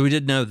 Mm-hmm. So we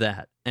did know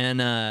that. And,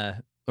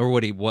 or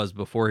what he was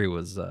before he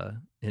was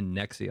in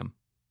Nexium.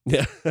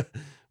 Yeah.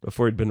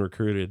 Before he'd been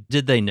recruited.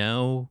 Did they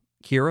know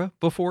Kira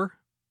before?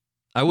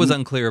 I was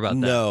unclear about that.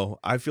 No,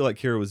 I feel like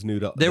Kira was new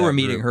to They that were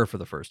meeting group. her for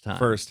the first time.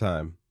 First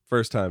time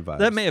vibes.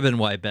 That may have been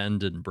why Ben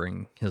didn't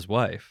bring his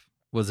wife.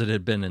 Was it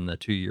had been in the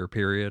 2-year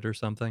period or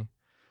something?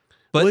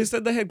 But well, he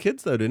said they had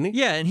kids though, didn't he?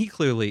 yeah, and he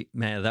clearly,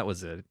 man, that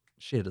was it.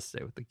 She had to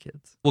stay with the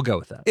kids. We'll go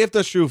with that. If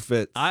the shoe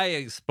fits. I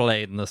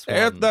explained this one.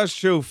 If the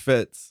shoe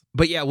fits.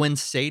 But yeah, when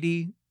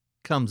Sadie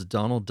comes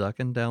Donald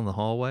Ducking down the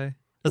hallway,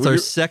 that's Well, our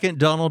you're- second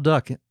Donald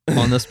Duck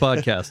on this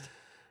podcast.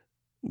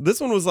 This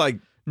one was like,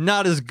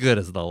 Not as good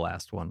as the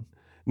last one.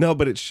 no,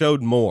 but it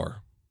showed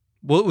more.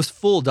 Well, it was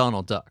full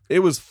Donald Duck. It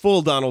was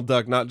full Donald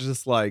Duck, not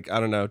just like,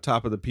 I don't know,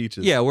 top of the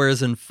peaches. Yeah,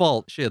 whereas in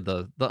Fault, she had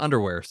the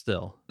underwear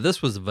still.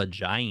 This was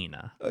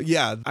vagina.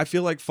 Yeah, I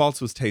feel like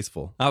False was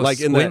tasteful. I was like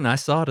squinting, I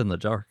saw it in the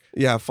dark.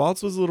 Yeah,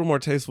 False was a little more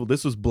tasteful.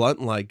 This was blunt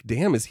and like,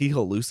 damn, is he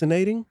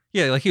hallucinating?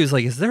 Yeah, like he was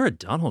like, is there a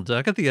Donald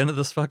Duck at the end of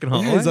this fucking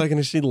hallway? Yeah, he's like,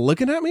 and is she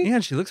looking at me? yeah,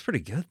 and she looks pretty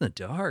good in the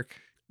dark.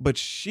 But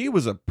she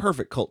was a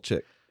perfect cult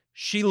chick.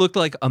 She looked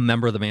like a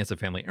member of the Manson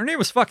family. Her name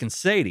was fucking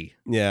Sadie.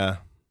 Yeah.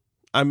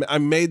 I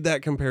made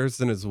that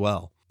comparison as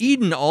well.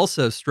 Eden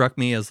also struck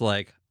me as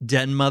like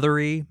den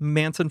mothery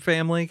Manson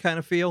family kind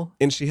of feel.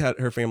 And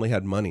her family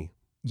had money.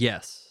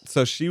 Yes.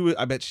 So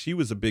I bet she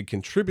was a big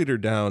contributor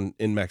down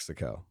in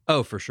Mexico.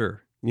 Oh, for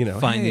sure. You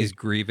know, Find hey, these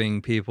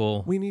grieving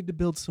people. we need to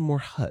build some more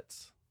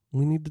huts.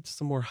 We need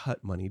some more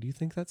hut money. Do you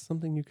think that's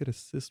something you could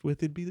assist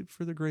with? It'd be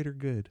for the greater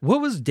good.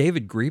 What was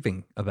David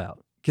grieving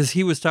about? Because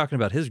he was talking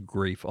about his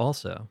grief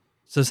also.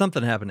 So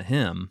something happened to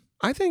him.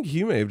 I think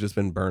he may have just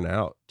been burnt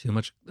out. Too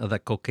much of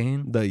that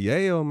cocaine. The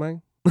yayo,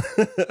 man.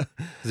 Because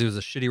he was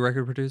a shitty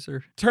record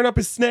producer. Turn up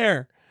his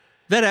snare.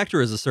 That actor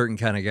is a certain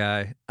kind of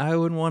guy. I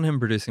wouldn't want him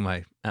producing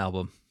my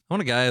album. I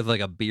want a guy with like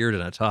a beard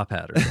and a top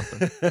hat or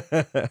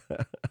something.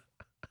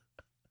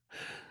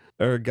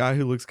 Or a guy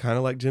who looks kind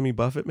of like Jimmy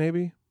Buffett,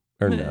 maybe?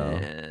 Or no?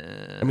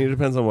 I mean, it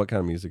depends on what kind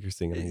of music you're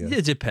singing. I guess.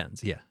 it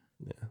depends. Yeah.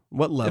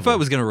 What level? If I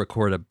was going to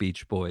record a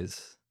Beach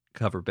Boys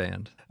cover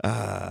band, we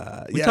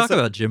yeah, talk so-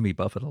 about Jimmy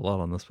Buffett a lot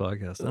on this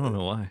podcast. I don't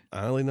know why.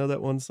 I only know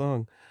that one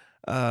song.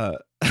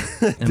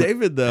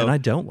 David, though, And I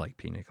don't like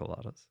pina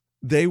coladas.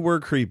 they were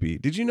creepy.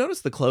 Did you notice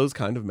the clothes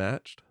kind of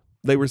matched?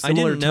 They were I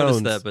similar didn't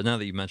tones. notice that, but now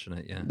that you mention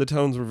it, yeah. The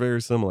tones were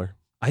very similar.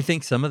 I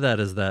think some of that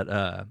is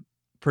that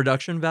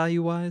production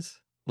value wise,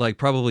 like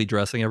probably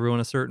dressing everyone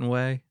a certain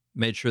way,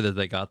 made sure that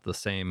they got the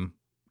same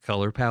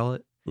color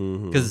palette.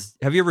 Mhm. Because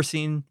have you ever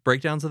seen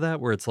breakdowns of that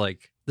where it's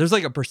like there's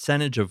like a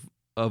percentage of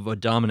a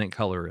dominant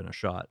color in a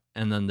shot,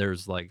 and then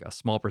there's like a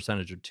small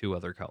percentage of 2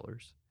 other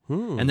colors,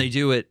 and they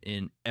do it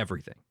in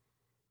everything.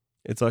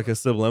 It's like a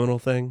subliminal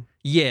thing.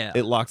 Yeah,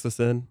 It locks us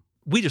in.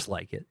 we just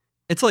like it.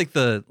 It's like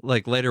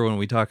later when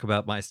we talk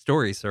about my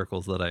story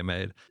circles that I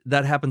made,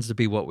 that happens to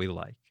be what we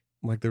like.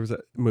 Like there was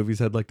movies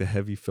had like the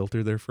heavy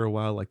filter there for a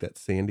while, like that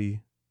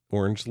sandy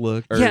orange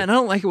look. Or Yeah, and I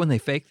don't like it when they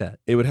fake that.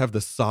 it would have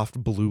the soft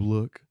blue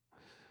look.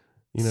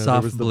 You know, there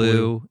Soft was the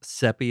blue,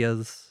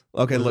 sepias.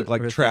 Okay, Was look it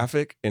like original?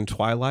 Traffic and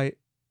Twilight.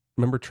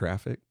 Remember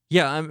Traffic?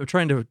 Yeah, I'm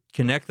trying to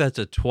connect that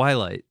to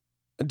Twilight.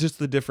 Just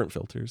the different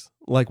filters.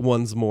 Like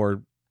one's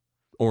more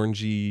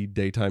orangey,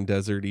 daytime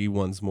deserty.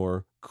 One's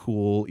more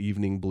cool,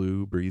 evening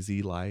blue,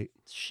 breezy light.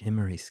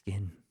 Shimmery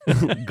skin.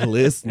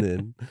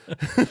 Glistening.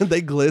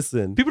 They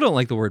glisten. People don't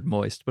like the word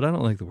moist, but I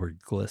don't like the word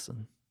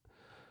glisten.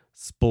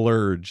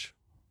 Splurge.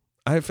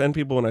 I offend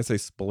people when I say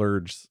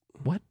splurge.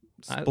 What?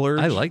 Splurge.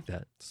 I like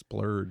that.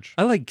 Splurge.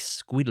 I like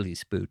squeedly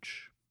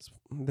spooch.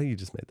 Then you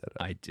just made that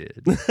I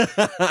did.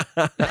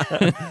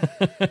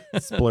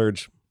 up.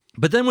 Splurge.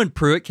 But then when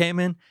Pruitt came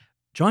in,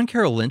 John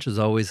Carroll Lynch is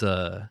always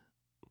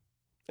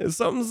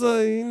Something's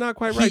not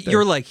quite right there.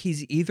 you're like,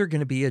 he's either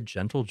going to be a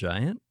gentle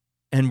giant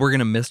and we're going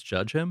to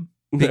misjudge him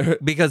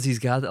because he's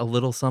got a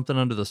little something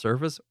under the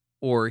surface,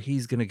 or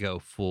he's going to go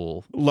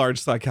full. Large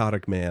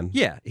psychotic man.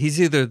 Yeah, he's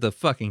either the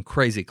fucking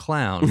crazy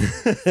clown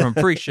from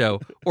Pre-Show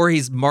or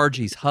he's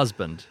Margie's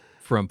husband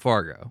from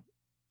Fargo.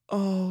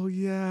 Oh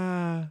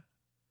yeah.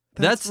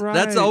 That's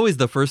right. always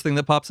the first thing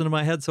that pops into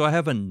my head. So I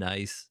have a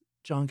nice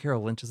John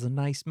Carroll Lynch is a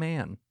nice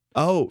man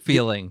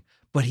feeling,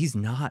 but he's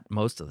not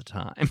most of the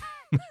time.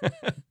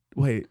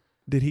 Wait,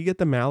 did he get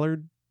the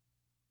mallard?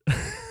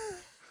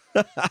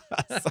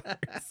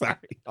 Sorry.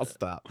 I'll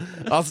stop.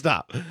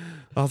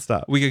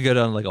 We could go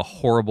down like a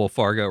horrible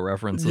Fargo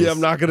reference. Yeah, I'm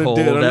not gonna do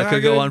it. I'm That not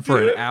could go gonna on for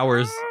do an it.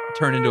 hour's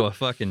turn into a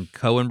fucking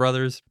Coen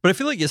Brothers. But I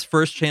feel like his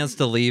first chance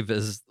to leave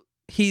is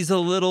he's a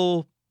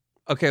little,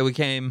 okay, we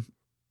came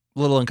a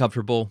little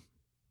uncomfortable.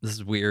 This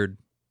is weird.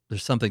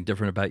 There's something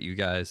different about you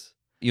guys.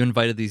 You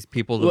invited these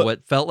people to Look-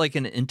 what felt like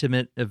an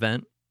intimate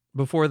event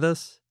before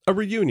this. A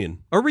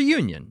reunion A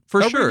reunion, for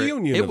A sure.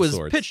 reunion It of was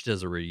sorts. pitched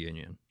as a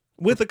reunion.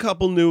 with a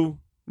couple new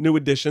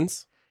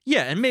additions.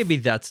 Yeah, and maybe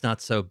that's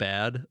not so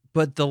bad,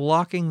 but the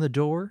locking the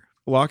door.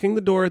 Locking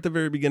the door at the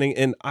very beginning.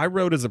 And I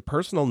wrote as a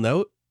personal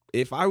note,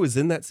 if I was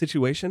in that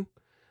situation,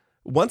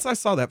 once I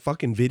saw that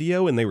fucking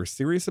video and they were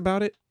serious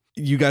about it,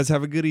 you guys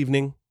have a good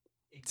evening.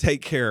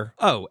 Take care.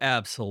 Oh,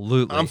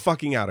 absolutely. I'm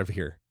fucking out of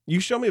here. You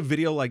show me a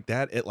video like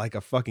that at like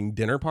a fucking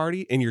dinner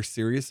party and you're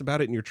serious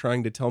about it and you're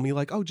trying to tell me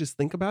like, oh, just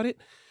think about it.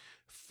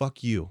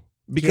 Fuck you.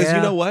 Because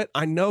you know what?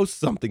 I know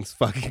something's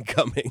fucking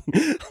coming.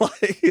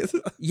 Like,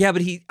 yeah,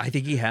 but I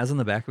think he has in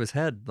the back of his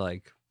head,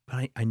 like,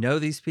 but I know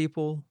these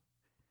people,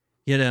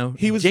 you know,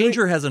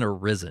 danger hasn't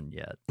arisen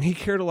yet. He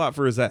cared a lot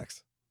for his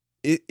ex.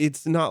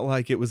 It's not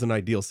like it was an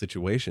ideal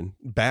situation.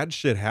 Bad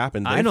shit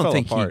happened. I don't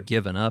think he'd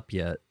given up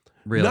yet.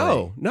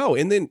 Really? No.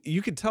 And then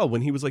you could tell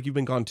when he was like, you've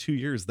been gone 2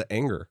 years, the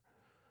anger.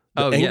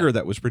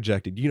 That was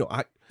projected. You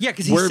know,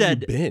 because he where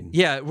said, have you been?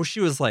 Yeah, well, she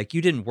was like,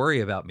 you didn't worry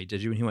about me,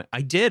 did you? And he went,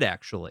 I did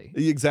actually.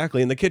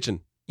 Exactly, in the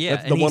kitchen. Yeah,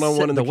 that's the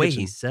one-on-one in the kitchen. The way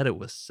he said it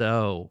was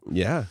so.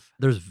 Yeah,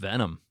 there's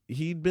venom.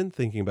 He'd been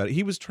thinking about it.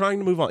 He was trying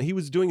to move on. He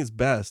was doing his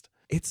best.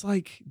 It's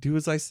like do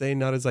as I say,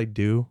 not as I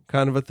do,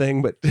 kind of a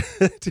thing. But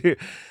to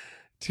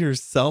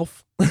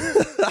yourself,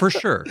 for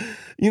sure.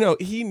 You know,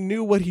 he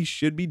knew what he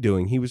should be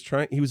doing. He was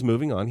trying. He was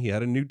moving on. He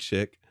had a new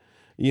chick.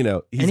 You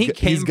know,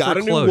 he's got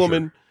a new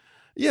woman.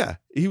 Yeah,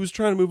 he was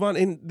trying to move on.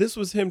 And this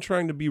was him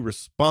trying to be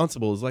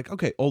responsible. It's like,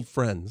 okay, old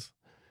friends.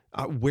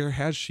 Where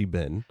has she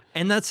been?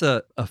 And that's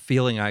a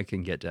feeling I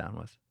can get down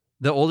with.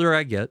 The older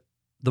I get,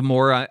 the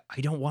more I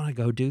don't want to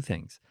go do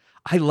things.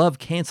 I love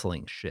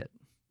canceling shit.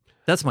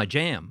 That's my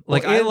jam.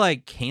 Like, I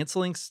like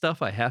canceling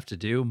stuff I have to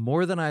do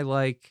more than I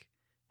like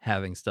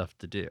having stuff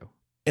to do.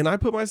 And I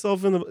put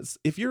myself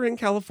if you're in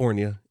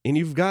California and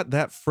you've got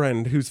that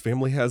friend whose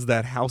family has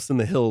that house in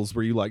the hills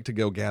where you like to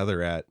go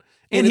gather at.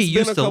 And he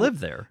used to live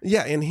there.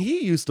 Yeah, and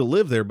he used to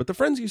live there, but the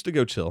friends used to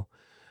go chill.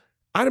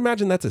 I'd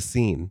imagine that's a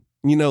scene.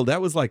 You know,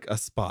 that was like a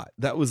spot.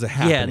 That was a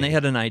happening. Yeah, and they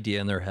had an idea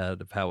in their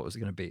head of how it was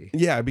going to be.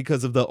 Yeah,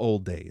 because of the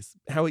old days,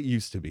 how it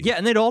used to be. Yeah,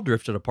 and they'd all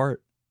drifted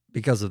apart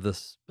because of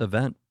this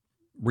event.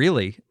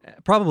 Really,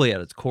 probably at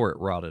its core, it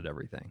rotted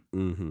everything.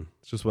 Mm-hmm.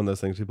 It's just one of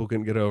those things people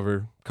couldn't get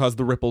over, caused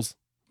the ripples.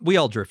 We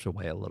all drift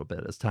away a little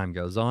bit as time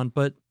goes on,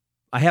 but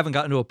I haven't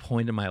gotten to a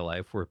point in my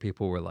life where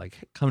people were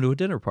like, come to a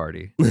dinner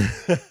party.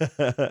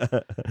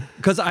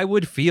 Because I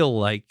would feel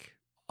like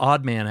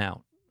odd man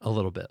out a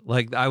little bit.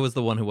 Like I was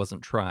the one who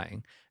wasn't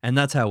trying. And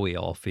that's how we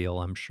all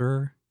feel, I'm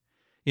sure.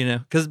 You know,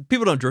 because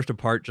people don't drift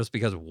apart just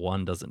because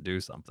one doesn't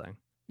do something.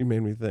 You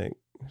made me think.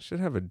 I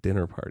should have a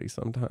dinner party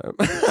sometime.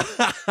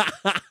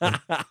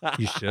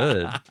 You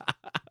should.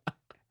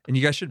 And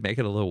you guys should make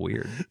it a little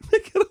weird.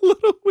 Make it a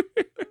little weird.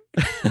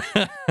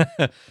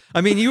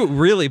 I mean, you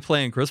really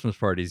plan Christmas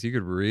parties. You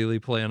could really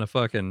plan a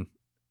fucking,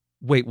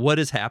 wait, what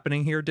is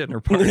happening here?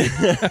 Dinner party.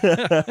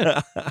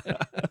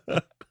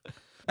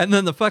 And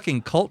then the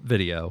fucking cult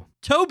video.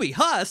 Toby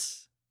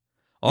Huss,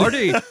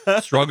 Artie,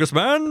 strongest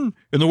man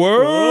in the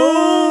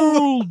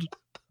world.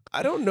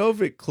 I don't know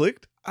if it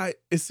clicked.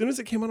 As soon as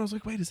it came on, I was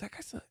like, wait, is that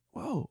guy saying,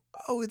 whoa,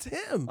 oh, it's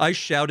him. I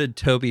shouted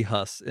Toby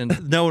Huss,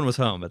 and no one was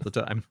home at the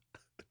time.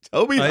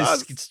 Toby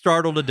Huss. I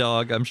startled a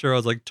dog. I'm sure I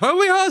was like,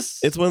 Toby Huss.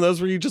 It's one of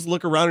those where you just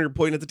look around and you're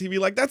pointing at the TV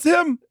like, that's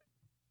him.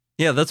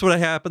 Yeah, that's what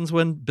happens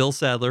when Bill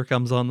Sadler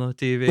comes on the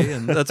TV,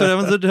 and that's what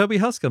happens when Toby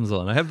Huss comes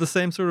on. I have the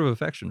same sort of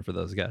affection for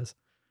those guys.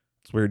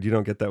 It's weird. You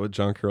don't get that with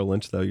John Carroll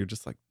Lynch, though. You're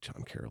just like,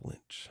 John Carroll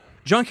Lynch.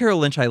 John Carroll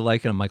Lynch, I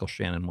like in a Michael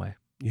Shannon way.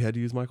 You had to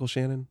use Michael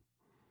Shannon?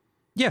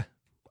 Yeah.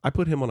 I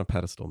put him on a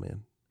pedestal,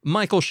 man.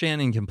 Michael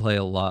Shannon can play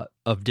a lot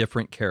of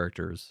different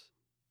characters,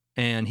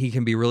 and he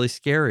can be really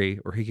scary,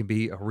 or he can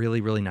be a really,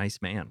 really nice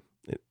man.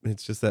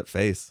 It's just that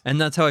face. And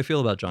that's how I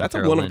feel about John Carroll Lynch.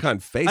 That's a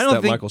one-of-a-kind face,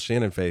 that Michael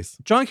Shannon face.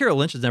 John Carroll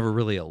Lynch is never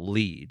really a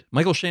lead.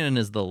 Michael Shannon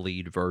is the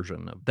lead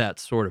version of that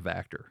sort of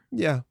actor.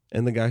 Yeah,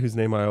 and the guy whose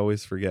name I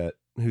always forget,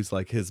 who's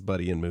like his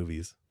buddy in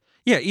movies.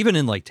 Yeah, even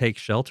in like Take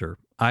Shelter,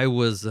 I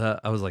was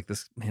like,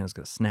 this man is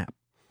going to snap.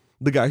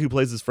 The guy who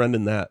plays his friend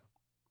in that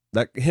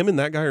him and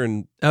that guy are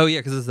in. Oh yeah,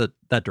 because it's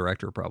that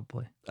director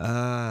probably.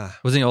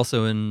 Was he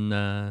also in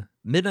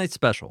Midnight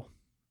Special?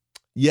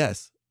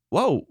 Yes.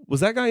 Whoa,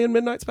 was that guy in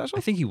Midnight Special?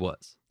 I think he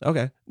was.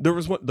 Okay, there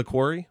was one, The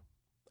Quarry.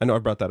 I know I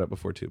brought that up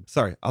before too.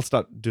 Sorry, I'll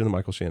stop doing the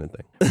Michael Shannon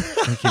thing.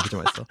 I'll keep it to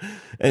myself.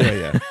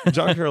 Anyway, yeah,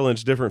 John Carroll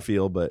Lynch, different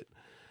feel, but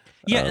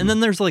yeah, and then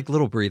there's like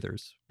little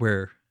breathers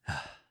where,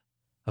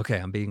 okay,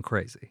 I'm being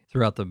crazy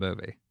throughout the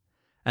movie,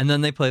 and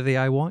then they play the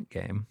I Want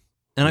game,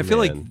 and I feel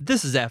like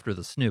this is after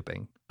the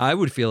snooping. I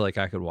would feel like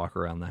I could walk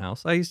around the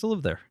house. I used to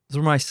live there. This is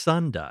where my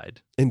son died.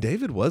 And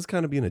David was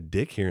kind of being a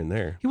dick here and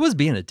there. He was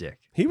being a dick.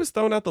 He was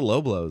throwing out the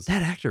low blows.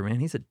 That actor,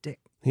 man, he's a dick.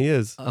 He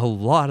is. A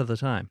lot of the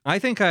time. I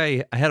think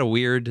I had a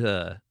weird,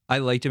 I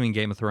liked him in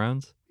Game of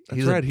Thrones.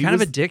 He's right. Kind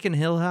of a dick in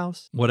Hill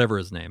House. Whatever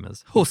his name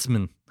is.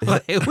 Huisman.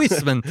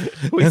 Huisman.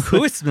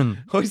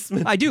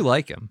 I do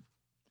like him.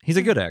 He's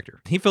a good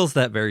actor. He fills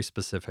that very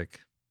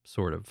specific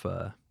sort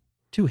of,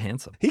 too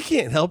handsome. He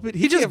can't help it.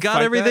 He just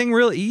got everything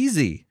real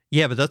easy.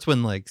 Yeah, but that's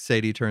when like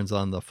Sadie turns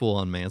on the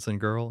full-on Manson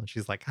girl, and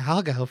she's like,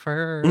 "I'll go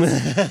first."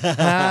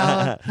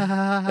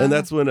 And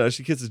that's when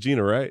she kisses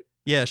Gina, right?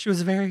 Yeah, she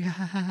was very.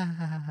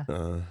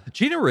 Uh,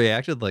 Gina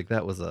reacted like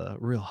that was a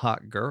real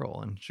hot girl,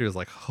 and she was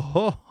like,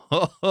 "Ho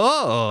ho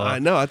ho!" I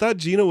know. I thought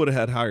Gina would have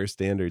had higher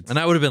standards. And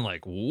I would have been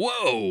like,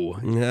 "Whoa!"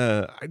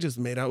 Yeah, I just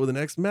made out with an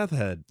ex-meth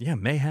head. Yeah,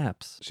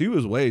 mayhaps. She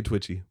was way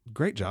twitchy.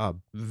 Great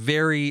job.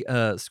 Very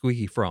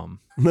squeaky from.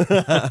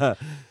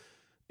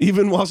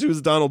 Even while she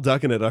was Donald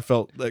Ducking it, I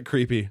felt that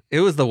creepy.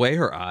 It was the way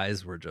her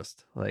eyes were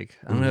just like,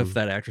 I don't know if Mhm.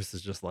 that actress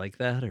is just like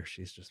that or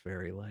she's just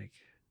very like,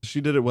 She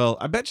did it well.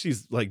 I bet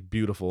she's like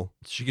beautiful.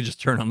 she could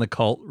just turn on the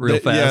cult real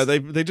fast. Yeah,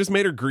 they just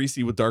made her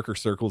greasy with darker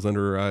circles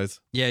under her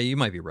eyes. Yeah, you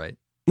might be right.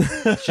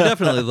 She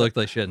definitely looked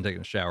like she hadn't taken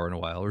a shower in a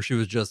while, or she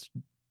was just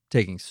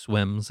taking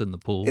swims in the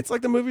pool. It's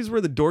like the movies where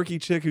the dorky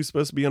chick who's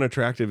supposed to be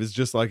unattractive is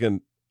just like a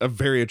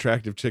very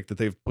attractive chick that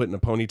they've put in a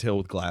ponytail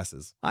with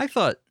glasses. I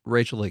thought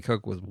Rachel Leigh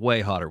Cook was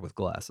way hotter with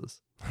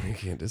glasses. I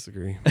can't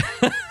disagree.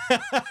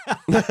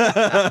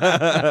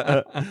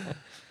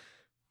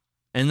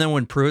 And then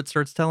when Pruitt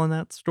starts telling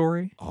that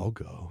story, I'll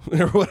go.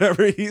 Or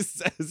whatever he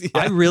says. Yeah.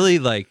 I really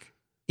like,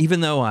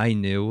 even though I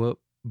knew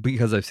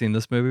because I've seen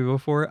this movie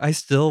before, I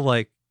still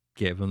like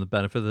gave him the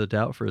benefit of the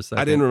doubt for a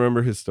second. I didn't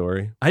remember his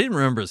story. I didn't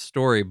remember his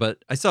story,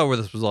 but I saw where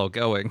this was all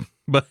going.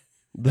 But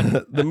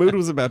The mood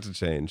was about to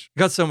change. it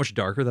got so much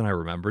darker than I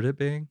remembered it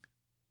being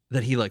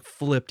that he like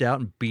flipped out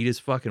and beat his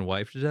fucking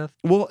wife to death.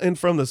 Well, and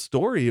from the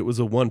story, it was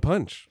a one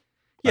punch.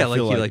 Yeah, I like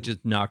feel he like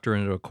just knocked her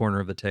into a corner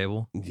of the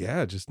table.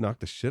 Yeah, just knocked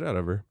the shit out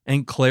of her.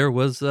 And Claire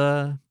was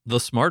the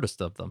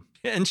smartest of them.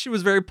 And she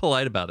was very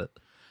polite about it.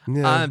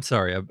 Yeah. I'm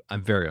sorry.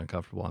 I'm very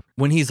uncomfortable.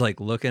 When he's like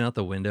looking out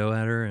the window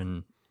at her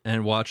and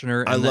watching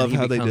her. And I then love he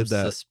how they did becomes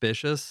that.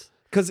 Suspicious.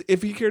 Because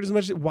if he cared as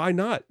much, why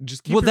not?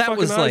 Just keep Well, your that fucking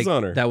was eyes like,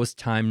 on her. that was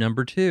time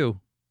number 2.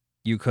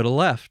 You could have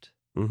left.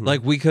 Mhm.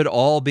 Like we could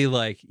all be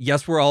like,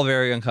 yes, we're all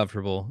very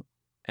uncomfortable.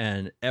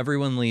 And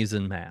everyone leaves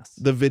in mass.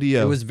 The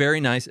video. It was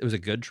very nice. It was a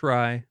good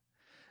try.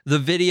 The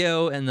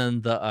video and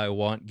then the I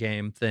want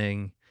game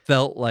thing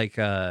felt like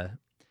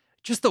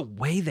just the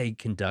way they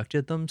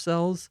conducted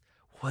themselves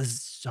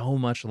was so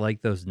much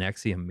like those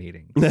NXIVM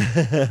meetings.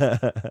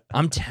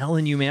 I'm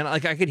telling you, man.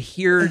 Like I could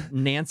hear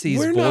Nancy's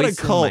We're voice not a in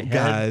cult, my head.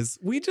 guys.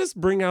 We just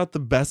bring out the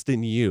best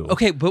in you.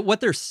 Okay, but what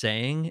they're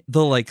saying,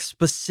 the like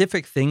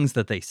specific things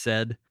that they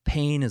said,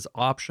 pain is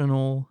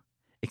optional,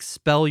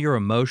 expel your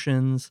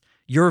emotions,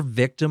 your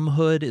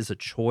victimhood is a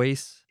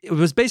choice. It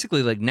was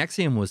basically like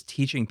NXIVM was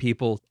teaching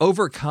people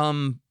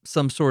overcome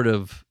some sort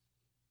of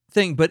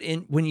thing, but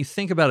when you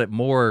think about it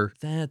more,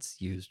 that's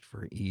used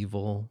for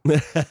evil.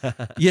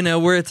 You know,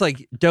 where it's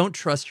like, don't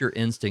trust your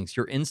instincts.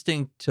 Your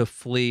instinct to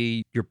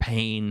flee your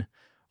pain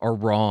are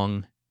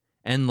wrong.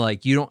 And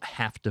like, you don't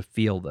have to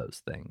feel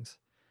those things.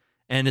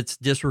 And it's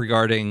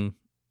disregarding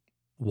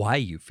why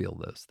you feel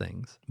those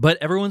things. But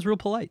everyone's real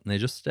polite and they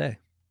just stay.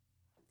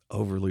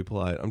 Overly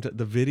polite.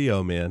 The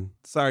video, man.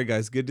 Sorry,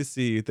 guys. Good to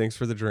see you. Thanks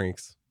for the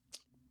drinks.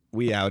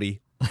 We outie.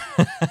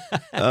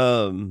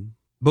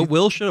 But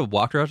Will should have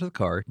walked her out to the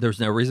car. There's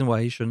no reason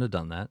why he shouldn't have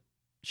done that.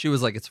 She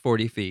was like, it's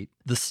 40 feet.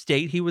 The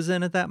state he was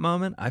in at that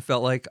moment, I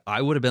felt like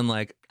I would have been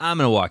like, I'm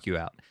going to walk you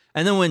out.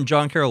 And then when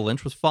John Carroll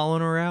Lynch was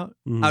following her out,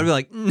 I'd be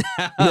like,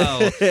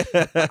 no,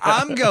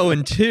 I'm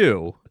going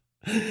too.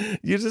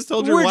 You just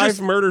told your wife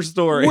murder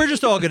story. We're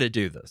just all going to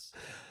do this.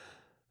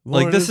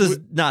 Well, like, this is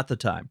not the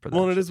time for that.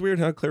 Well, it is weird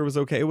how Claire was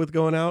okay with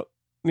going out.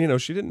 You know,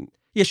 she didn't.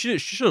 Yeah, she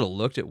should have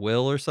looked at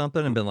Will or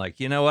something and been like,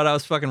 you know what? I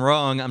was fucking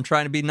wrong. I'm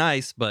trying to be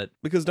nice, but.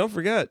 Because don't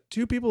forget,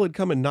 2 people had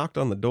come and knocked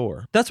on the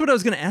door. That's what I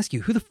was going to ask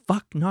you. Who the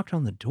fuck knocked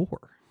on the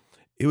door?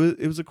 It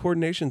was a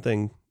coordination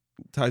thing.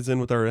 Ties in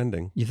with our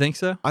ending. You think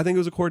so? I think it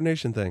was a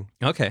coordination thing.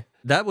 Okay.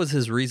 That was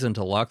his reason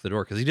to lock the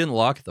door because he didn't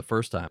lock it the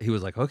first time. He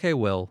was like, okay,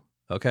 Will.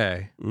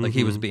 Okay. Like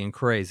he was being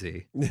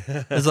crazy.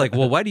 It's like,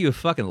 well, why do you have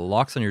fucking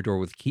locks on your door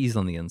with keys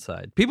on the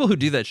inside? People who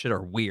do that shit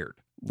are weird.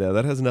 Yeah,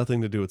 that has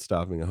nothing to do with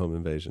stopping a home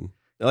invasion.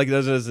 Like, it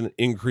doesn't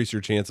increase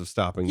your chance of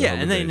stopping the Yeah, home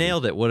and they invasion.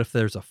 nailed it. What if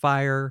there's a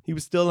fire? He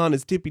was still on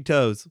his tippy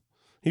toes.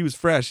 He was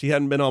fresh. He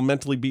hadn't been all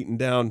mentally beaten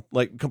down,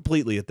 like,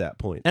 completely at that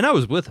point. And I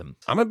was with him.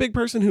 I'm a big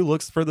person who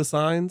looks for the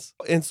signs.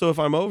 And so if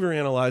I'm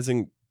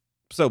overanalyzing,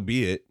 so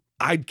be it.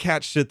 I'd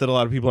catch shit that a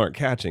lot of people aren't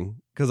catching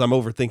because I'm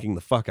overthinking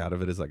the fuck out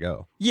of it as I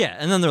go. Yeah,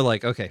 and then they're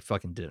like, okay,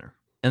 fucking dinner.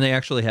 And they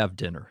actually have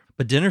dinner.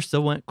 But dinner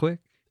still went quick.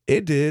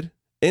 It did.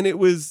 And it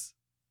was...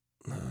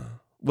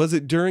 Was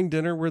it during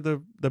dinner where the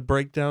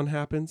breakdown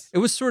happens? It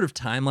was sort of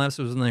time lapse.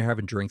 It was when they were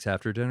having drinks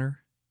after dinner.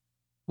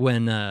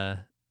 When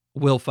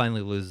Will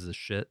finally loses his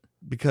shit.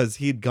 Because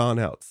he'd gone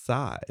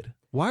outside.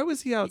 Why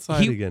was he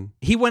outside again?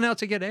 He went out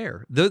to get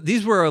air.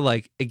 These were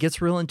like, it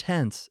gets real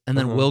intense. And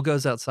then Uh-huh. Will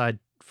goes outside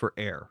for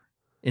air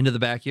into the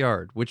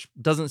backyard, which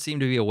doesn't seem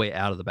to be a way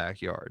out of the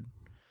backyard.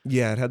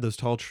 Yeah, it had those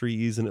tall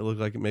trees and it looked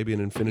like maybe an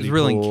It infinity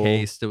was real pool.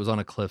 encased. It was on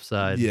a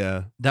cliffside.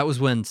 Yeah. That was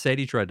when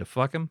Sadie tried to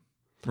fuck him.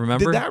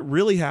 Remember? Did that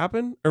really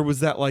happen? Or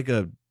was that like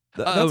a...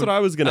 That's Oh, what I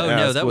was going to ask.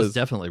 No, that was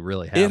definitely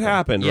really happened. It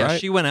happened, yeah, right?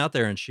 she went out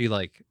there and she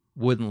like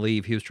wouldn't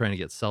leave. He was trying to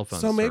get cell phone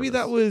So maybe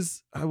that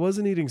was... I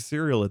wasn't eating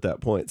cereal at that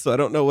point, so I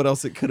don't know what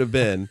else it could have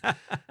been.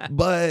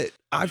 But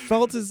I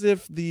felt as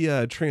if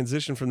the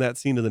transition from that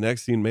scene to the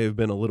next scene may have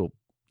been a little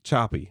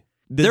choppy.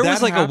 There was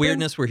that like happen? a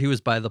weirdness where he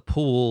was by the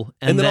pool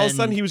And then all of a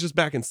sudden he was just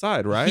back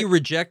inside, right? He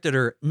rejected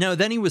her. No,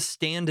 then he was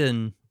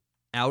standing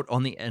out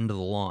on the end of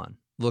the lawn,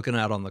 looking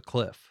out on the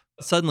cliff.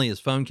 Suddenly his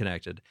phone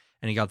connected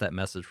and he got that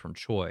message from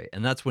Choi.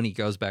 And that's when he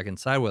goes back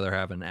inside where they're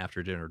having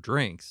after dinner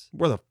drinks.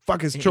 Where the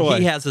fuck is Choi?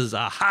 He has his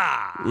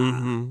aha.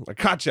 Mm-hmm. I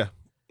caught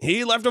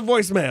He left a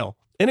voicemail.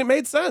 And it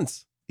made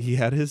sense. He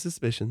had his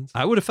suspicions.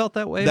 I would have felt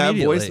that way That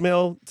immediately.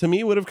 voicemail, to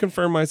me, would have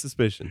confirmed my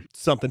suspicion.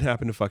 Something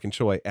happened to fucking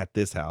Choi at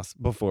this house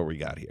before we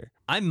got here.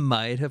 I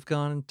might have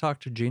gone and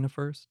talked to Gina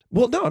first.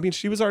 Well, no, I mean,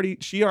 she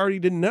already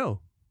didn't know.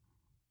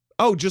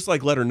 Oh, just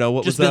like let her know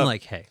what Just was been up.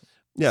 like, hey.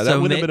 Yeah, that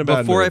would have been a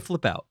bad before I move.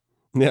 flip out.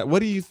 Yeah, what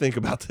do you think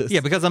about this?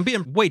 Yeah, because I'm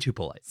being way too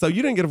polite. So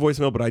you didn't get a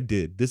voicemail, but I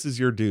did. This is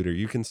your dude. Are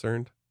you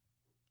concerned?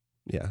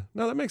 Yeah.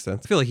 No, that makes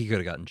sense. I feel like he could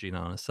have gotten Gina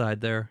on his side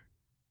there.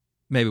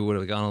 Maybe would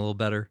have gone a little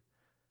better.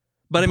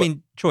 But I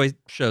mean, Choi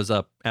shows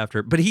up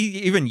after, but he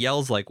even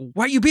yells like,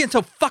 why are you being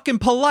so fucking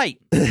polite?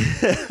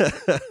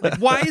 Like,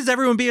 why is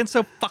everyone being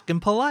so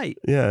fucking polite?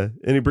 Yeah.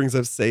 And he brings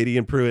up Sadie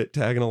and Pruitt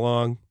tagging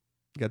along.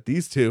 Got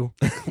these two.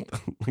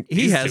 Like, He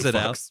these has two it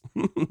out. fucks.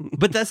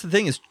 But that's the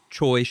thing is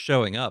Choi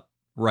showing up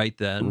right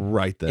then.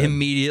 Right then.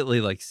 Immediately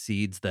like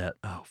seeds that,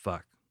 oh,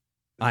 fuck.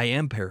 I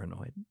am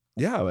paranoid.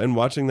 Yeah, and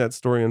watching that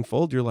story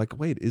unfold, you're like,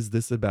 wait, is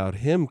this about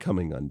him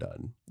coming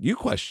undone? You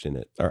question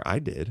it, or I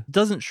did.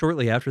 Doesn't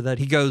shortly after that,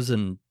 he goes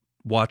and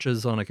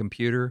watches on a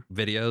computer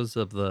videos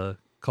of the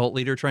cult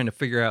leader trying to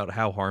figure out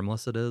how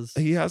harmless it is.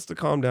 He has to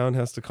calm down,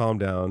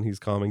 He's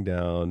calming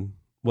down.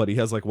 What, he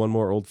has like one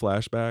more old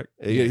flashback?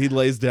 He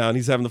lays down,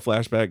 he's having the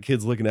flashback,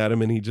 kid's looking at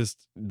him, and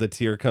the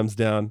tear comes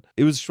down.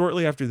 It was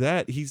shortly after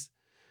that,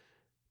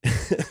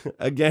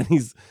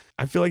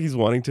 I feel like he's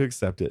wanting to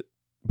accept it.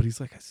 But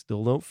he's like, I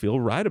still don't feel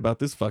right about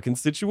this fucking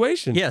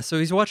situation. Yeah, so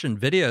he's watching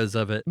videos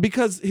of it.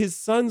 Because his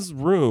son's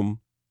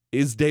room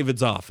is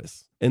David's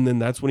office. And then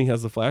that's when he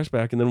has the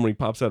flashback. And then when he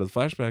pops out of the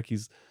flashback, he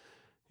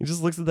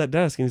just looks at that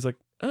desk and he's like,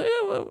 oh,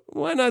 yeah, well,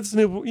 why not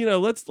snoop?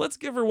 Let's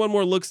give her one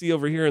more look-see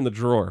over here in the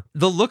drawer.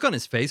 The look on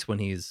his face when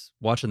he's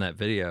watching that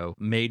video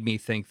made me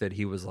think that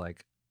he was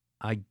like,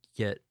 I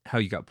get how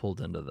you got pulled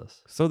into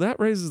this. So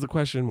that raises the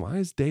question, why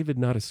is David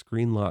not a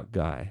screen lock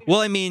guy? Well,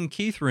 I mean,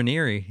 Keith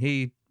Raniere,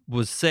 he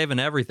was saving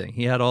everything.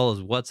 He had all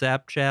his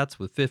WhatsApp chats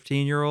with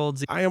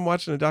 15-year-olds. I am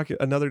watching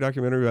another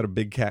documentary about a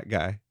big cat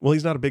guy. Well,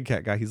 he's not a big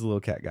cat guy. He's a little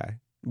cat guy.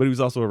 But he was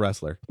also a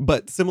wrestler.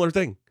 But similar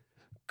thing.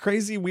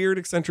 Crazy, weird,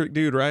 eccentric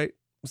dude, right?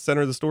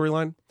 Center of the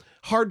storyline.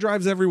 Hard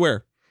drives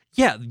everywhere.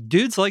 Yeah,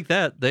 dudes like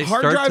that. They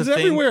Hard start drives to think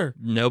everywhere.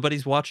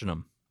 Nobody's watching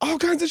them. All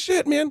kinds of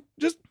shit, man.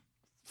 Just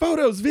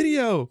photos,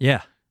 video.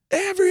 Yeah.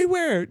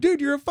 Everywhere.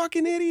 Dude, you're a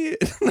fucking idiot.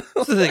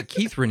 So that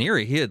Keith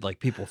Raniere, he had like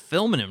people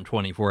filming him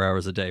 24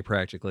 hours a day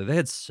practically. They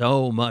had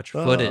so much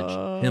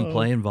footage him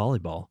playing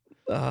volleyball.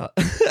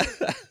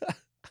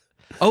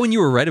 Oh, and you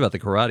were right about the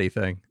karate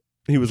thing.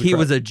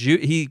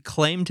 He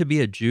claimed to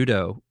be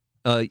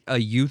a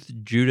youth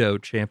judo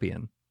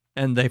champion,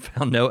 and they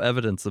found no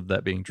evidence of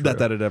that being true. that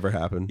had ever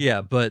happened.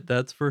 Yeah, but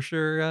that's for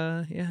sure.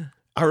 Yeah,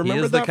 I remember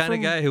he is that the kind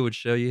of guy who would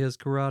show you his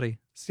karate.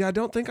 See, I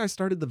don't think I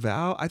started The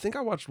Vow. I think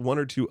I watched one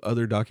or two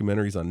other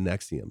documentaries on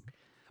Nexium.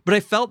 But I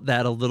felt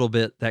that a little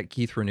bit, that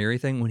Keith Raniere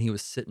thing, when he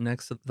was sitting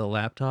next to the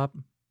laptop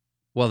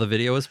while the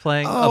video was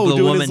playing. Oh, of the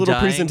doing woman his little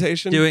dying,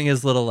 presentation? doing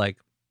his little like,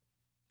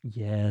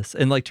 yes,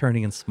 and like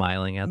turning and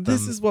smiling at them.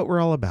 This is what we're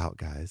all about,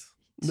 guys.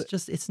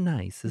 It's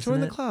nice, isn't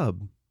Join it? the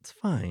club. It's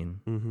fine.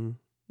 Mm-hmm.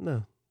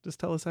 No, just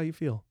tell us how you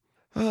feel.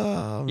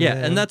 Oh, Yeah,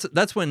 man. and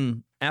that's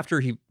when,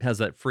 after he has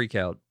that freak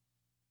out,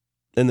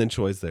 And then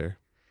Choi's there.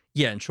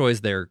 yeah, and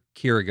Choi's there,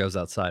 Kira goes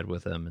outside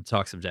with him and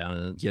talks him down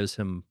and gives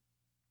him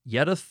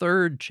yet a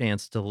third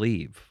chance to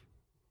leave.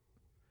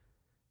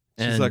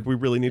 She's like, we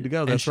really need to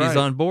go. That's right. she's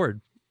on board.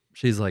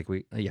 She's like,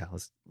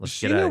 let's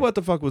She get out. knew what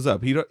the fuck was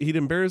up. He'd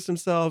embarrassed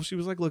himself. She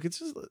was like, look, it's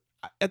just,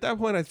 at that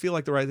point, I feel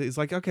like the right thing is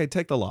like, okay,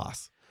 take the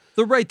loss.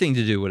 The right thing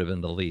to do would have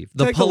been to leave.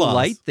 The Take the loss.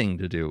 polite thing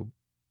to do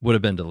would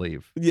have been to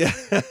leave. Yeah.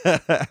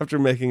 After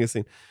making a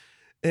scene.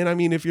 And I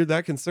mean, if you're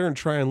that concerned,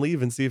 try and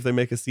leave and see if they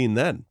make a scene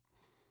then.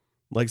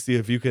 Like, see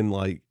if you can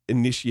like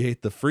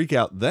initiate the freak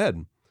out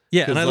then.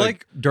 Yeah, and 'Cause, I like-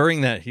 like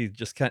during that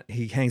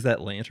he hangs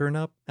that lantern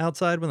up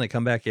outside when they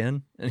come back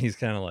in, and he's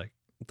kind of like,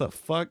 What the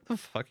fuck? "What the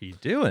fuck are you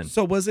doing?"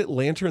 So was it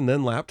lantern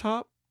then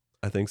laptop?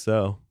 I think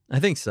so. I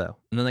think so.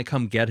 And then they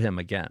come get him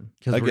again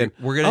because Again.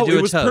 we're gonna do it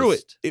a was toast.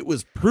 Pruitt. It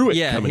was Pruitt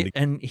Yeah, coming to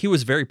and he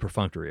was very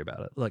perfunctory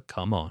about it. Like,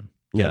 come on,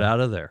 get Yeah. out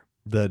of there.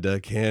 the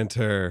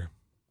decanter.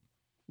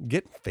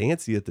 Get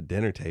fancy at the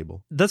dinner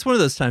table. That's one of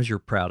those times you're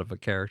proud of a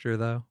character,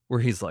 though, where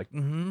he's like,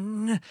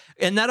 and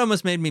that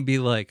almost made me be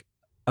like,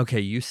 okay,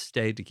 you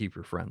stayed to keep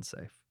your friends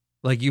safe.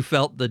 Like, you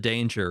felt the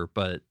danger,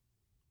 but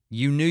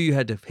you knew you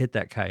had to hit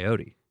that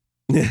coyote.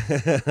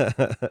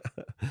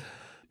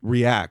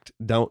 React.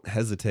 Don't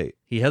hesitate.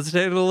 He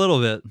hesitated a little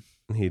bit.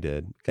 He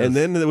did. 'Cause- And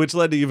then, which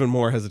led to even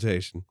more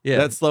hesitation. Yeah.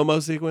 That slow-mo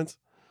sequence.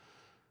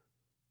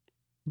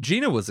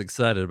 Gina was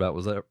excited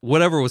about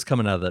whatever was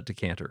coming out of that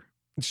decanter.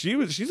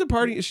 She's a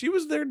party. She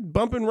was there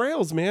bumping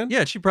rails, man.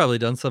 Yeah, she probably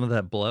done some of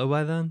that blow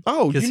by then.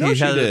 Oh, because you know he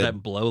she had did.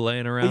 that blow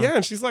laying around. Yeah,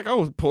 and she's like,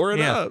 "Oh, pour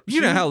it up."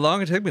 You know how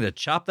long it took me to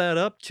chop that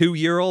up?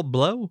 2-year-old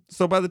blow.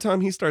 So by the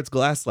time he starts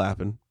glass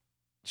slapping,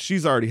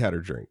 she's already had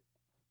her drink.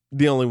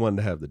 The only one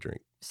to have the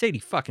drink. Sadie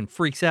fucking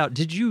freaks out.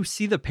 Did you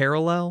see the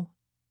parallel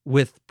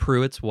with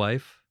Pruitt's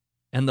wife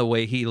and the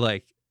way he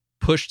like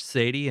pushed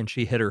Sadie and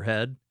she hit her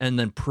head, and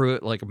then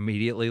Pruitt like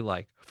immediately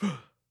like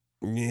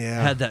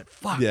Yeah. had that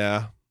fuck.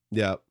 Yeah.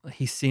 Yeah.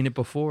 He's seen it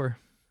before.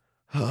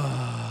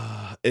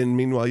 And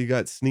meanwhile, you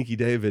got Sneaky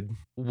David.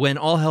 When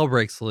all hell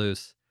breaks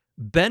loose,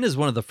 Ben is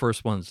one of the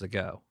first ones to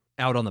go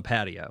out on the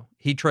patio.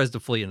 He tries to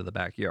flee into the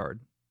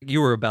backyard.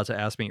 You were about to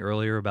ask me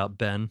earlier about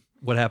Ben.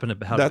 What happened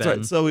about That's Ben?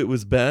 right. So it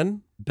was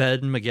Ben.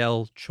 Ben,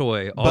 Miguel,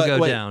 Choi all But go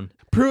wait. down.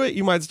 Pruitt,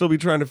 you might still be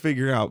trying to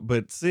figure out,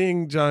 but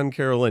seeing John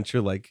Carroll Lynch,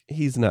 you're like,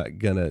 he's not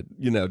gonna,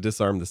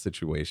 disarm the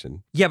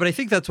situation. Yeah, but I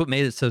think that's what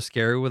made it so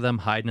scary with them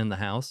hiding in the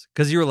house.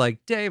 Because you were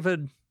like,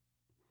 David,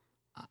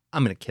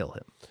 I'm going to kill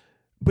him.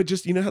 But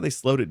just, how they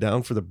slowed it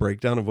down for the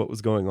breakdown of what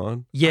was going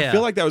on? Yeah. I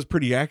feel like that was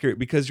pretty accurate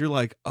because you're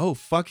like, oh,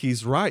 fuck,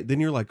 he's right. Then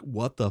you're like,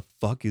 what the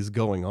fuck is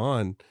going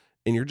on?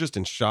 And you're just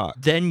in shock.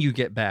 Then you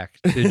get back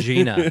to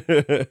Gina,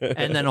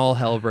 and then all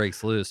hell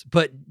breaks loose.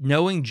 But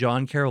knowing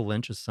John Carroll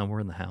Lynch is somewhere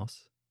in the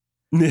house,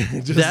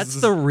 that's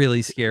the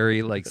really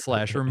scary like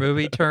slasher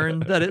movie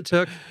turn that it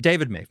took.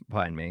 David may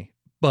find me,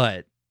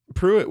 but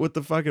Pruitt with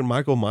the fucking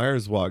Michael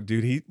Myers walk,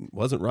 dude. He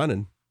wasn't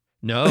running.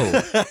 no,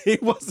 He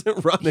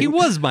wasn't running. he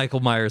was Michael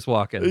Myers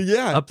walking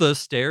Yeah. up those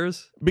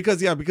stairs.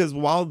 Because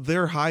while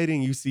they're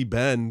hiding, you see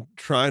Ben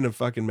trying to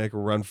fucking make a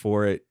run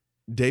for it.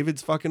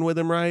 David's fucking with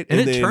him, right? And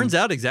it turns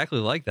out exactly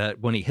like that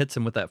when he hits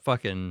him with that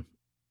fucking,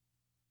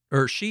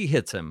 or she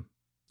hits him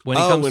when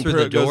he comes when through the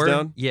Pruitt goes door.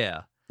 down?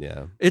 Yeah,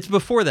 Yeah. it's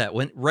before that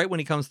right when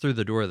he comes through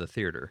the door of the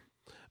theater.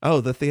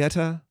 Oh, the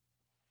theater?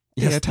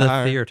 Yes,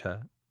 the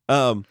theater.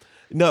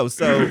 No,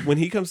 so when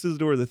he comes through the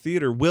door of the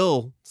theater,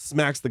 Will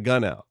smacks the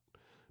gun out,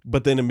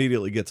 but then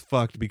immediately gets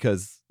fucked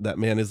because that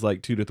man is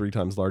like 2 to 3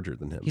 times larger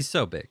than him. He's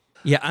so big.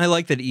 Yeah, I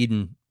like that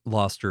Eden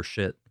lost her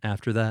shit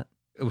after that.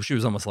 She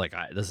was almost like,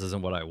 this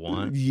isn't what I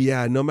want.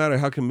 Yeah, no matter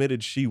how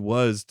committed she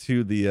was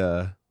to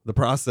the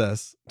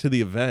process, to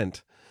the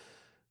event,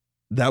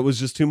 that was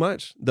just too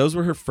much. Those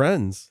were her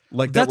friends.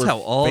 Like That's that how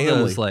all family.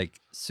 those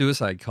like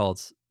suicide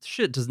cults,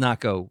 shit does not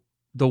go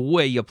the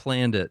way you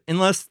planned it,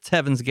 unless it's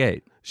Heaven's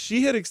Gate.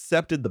 She had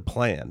accepted the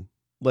plan.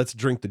 Let's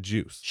drink the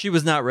juice. She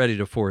was not ready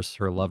to force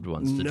her loved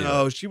ones to do it.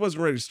 No, she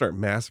wasn't ready to start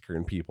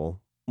massacring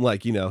people,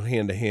 like,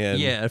 hand to hand.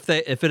 Yeah, if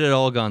it had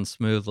all gone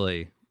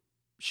smoothly,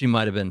 she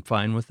might have been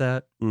fine with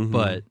that. Mhm.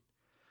 But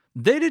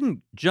they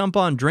didn't jump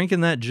on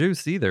drinking that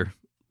juice either.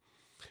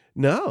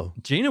 No.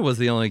 Gina was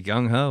the only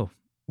gung-ho.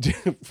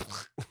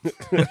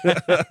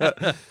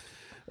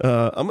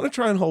 I'm going to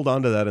try and hold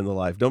on to that in the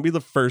life. Don't be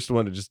the first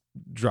one to just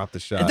drop the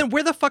shot. And then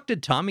where the fuck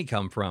did Tommy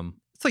come from?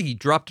 It's like he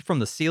dropped from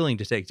the ceiling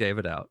to take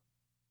David out.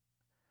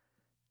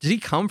 Did he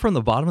come from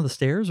the bottom of the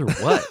stairs or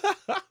what?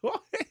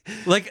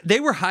 Like they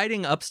were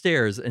hiding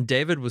upstairs and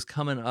David was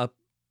coming up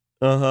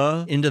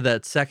into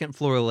that second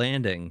floor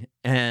landing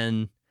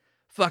and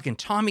fucking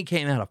Tommy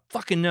came out of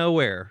fucking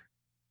nowhere.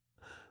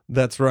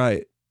 That's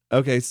right.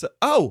 Okay, so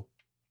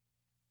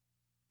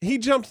he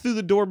jumped through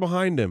the door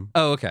behind him.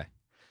 Oh, okay.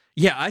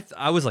 Yeah,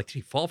 I was like, did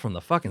he fall from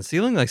the fucking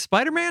ceiling like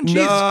Spider-Man?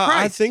 Jesus Christ.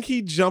 I think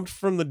he jumped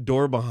from the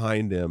door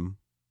behind him.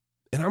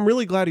 And I'm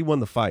really glad he won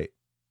the fight.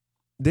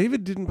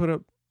 David didn't put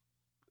up,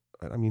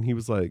 I mean, he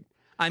was like,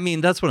 I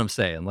mean, that's what I'm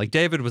saying. Like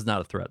David was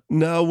not a threat.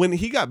 no, when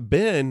he got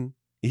Ben,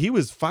 he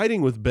was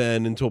fighting with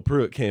Ben until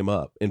Pruitt came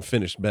up and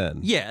finished Ben.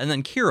 Yeah, and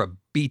then Kira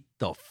beat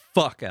the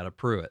fuck out of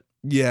Pruitt.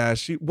 Yeah,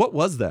 what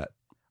was that?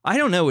 I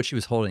don't know what she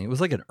was holding. It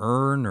was like an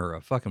urn or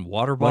a fucking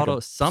water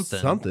bottle, something.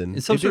 something.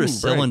 It's some It sort of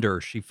didn't break.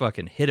 cylinder she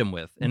fucking hit him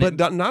with. And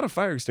But not a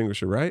fire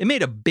extinguisher, right? it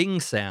made a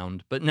bing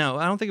sound, but no,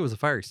 I don't think it was a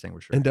fire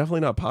extinguisher. And definitely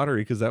not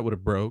pottery because that would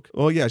have broke.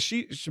 Oh yeah,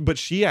 but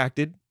she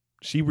acted.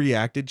 She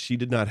reacted. She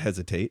did not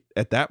hesitate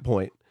at that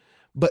point.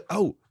 But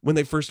when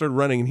they first started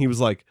running, and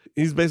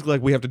he's basically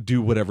like, we have to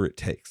do whatever it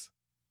takes.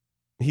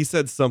 He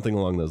said something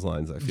along those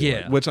lines. I feel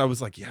like, which I was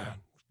like, yeah,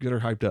 get her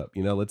hyped up.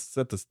 Let's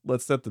set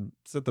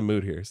the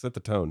mood here, set the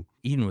tone.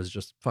 Eden was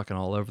just fucking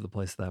all over the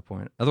place at that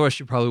point. Otherwise,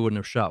 she probably wouldn't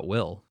have shot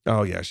Will.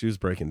 Oh yeah, she was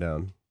breaking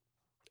down,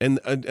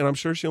 and I'm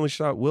sure she only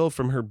shot Will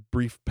from her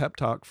brief pep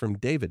talk from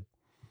David.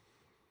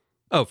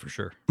 Oh, for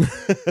sure.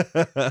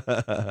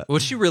 Well,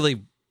 she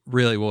really,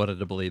 really wanted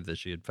to believe that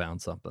she had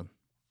found something.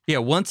 Yeah,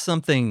 once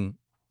something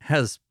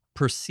has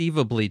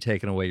perceivably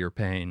taken away your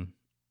pain,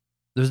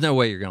 there's no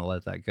way you're going to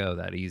let that go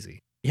that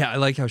easy. Yeah, I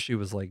like how she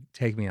was like,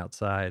 take me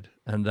outside.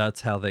 And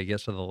that's how they get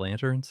to the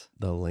lanterns.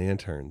 The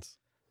lanterns.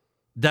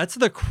 That's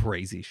the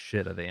crazy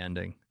shit of the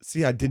ending.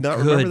 See, I did not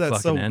Good remember that.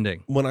 fucking So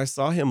ending. when I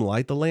saw him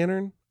light the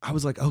lantern, I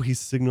was like, oh, he's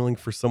signaling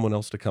for someone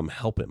else to come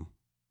help him.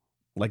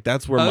 Like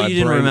that's where my you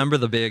didn't brain, remember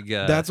the big...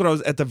 that's what I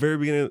was at the very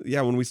beginning.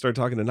 Yeah, when we started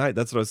talking tonight,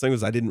 that's what I was saying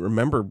was I didn't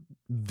remember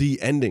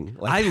the ending.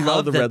 Like I how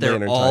love the that Red they're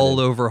Lantern all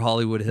tied in. over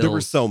Hollywood Hills. There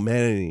were so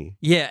many.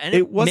 Yeah, and It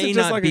it wasn't may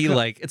just not like a be co-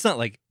 like... It's not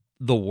like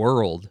the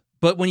world.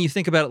 But when you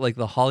think about it, like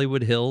the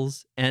Hollywood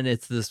Hills, and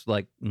it's this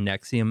like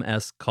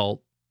NXIVM-esque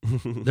cult,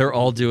 they're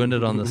all doing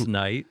it on this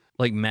night,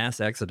 like mass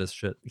exodus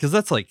shit. Because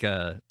that's like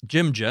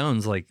Jim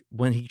Jones, like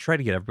when he tried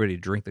to get everybody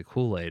to drink the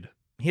Kool-Aid,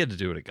 he had to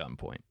do it at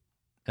gunpoint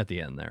at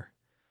the end there.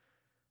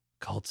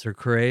 Cults are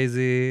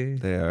crazy.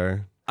 They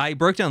are. I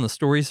broke down the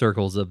story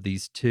circles of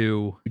these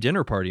two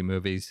dinner party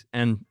movies,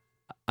 and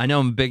I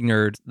know I'm a big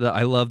nerd.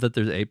 I love that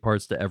there's 8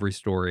 parts to every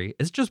story.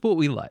 It's just what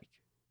we like.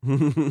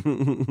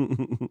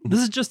 This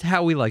is just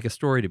how we like a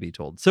story to be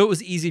told. So it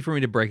was easy for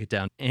me to break it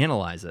down,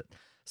 analyze it.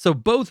 So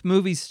both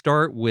movies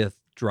start with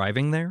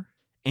driving there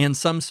and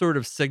some sort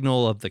of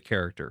signal of the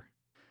character.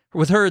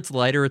 With her, it's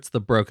lighter. It's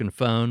the broken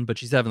phone, but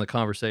she's having the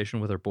conversation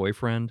with her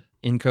boyfriend,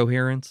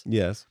 Incoherence,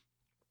 Yes.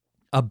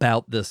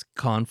 about this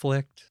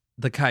conflict.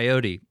 The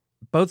coyote,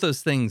 both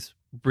those things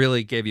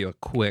really gave you a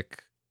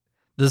quick,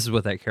 this is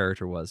what that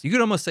character was. You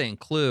could almost say in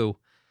Clue,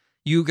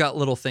 you got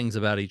little things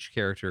about each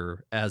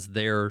character as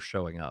they're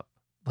showing up.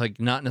 Like,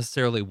 not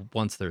necessarily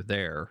once they're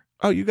there.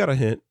 Oh, you got a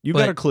hint. You But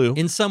got a clue.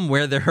 In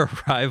somewhere, their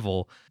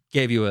arrival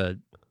gave you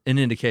an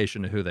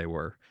indication of who they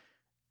were.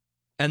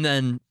 And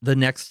then the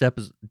next step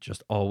is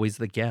just always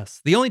the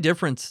guess. The only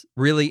difference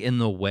really in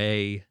the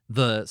way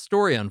the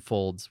story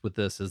unfolds with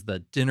this is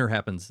that dinner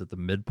happens at the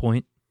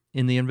midpoint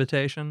in the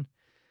invitation.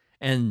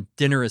 And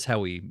dinner is how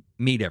we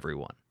meet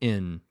everyone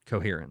in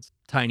Coherence.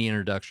 Tiny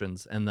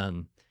introductions, and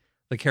then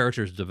the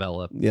characters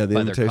develop. Yeah, the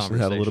by their invitation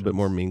had a little bit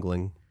more conversations.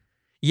 mingling.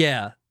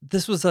 Yeah,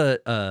 this was a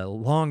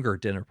longer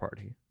dinner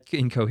party.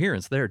 In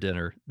Coherence, their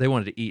dinner, they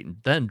wanted to eat and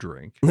then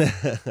drink. And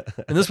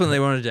this one, they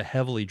wanted to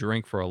heavily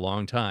drink for a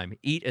long time,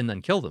 eat and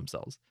then kill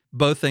themselves.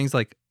 Both things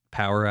like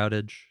power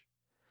outage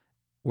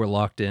were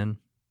locked in.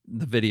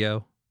 The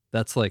video,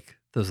 that's like,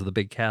 those are the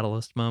big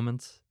catalyst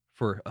moments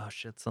for, oh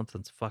shit,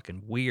 something's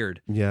fucking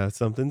weird. Yeah,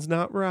 something's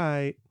not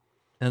right.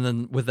 And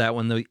then with that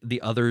one,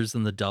 the others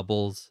and the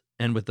doubles.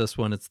 And with this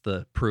one, it's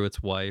the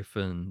Pruitt's wife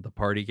and the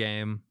party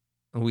game.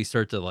 And we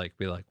start to like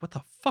be like, what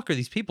the fuck are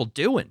these people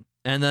doing?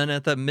 And then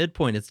at that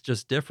midpoint, it's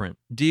just different.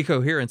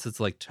 Decoherence, it's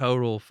like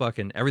total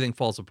fucking, everything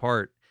falls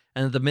apart.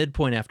 And at the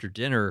midpoint after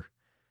dinner,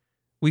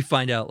 we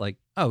find out like,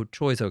 oh,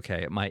 Troy's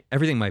okay.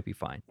 Everything might be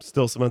fine.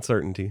 Still some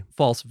uncertainty.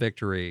 False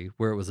victory,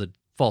 where it was a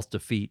false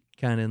defeat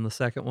kind of in the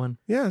second one.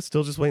 Yeah,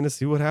 still just waiting to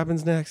see what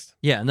happens next.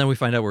 Yeah, and then we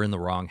find out we're in the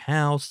wrong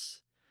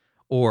house,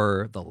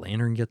 or the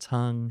lantern gets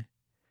hung,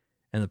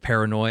 and the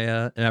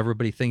paranoia, and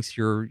everybody thinks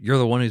you're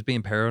the one who's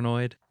being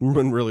paranoid.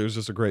 When really it was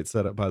just a great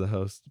setup by the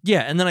host.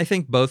 Yeah, and then I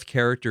think both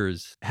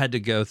characters had to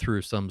go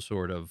through some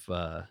sort of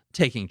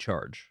taking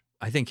charge.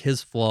 I think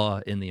his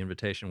flaw in the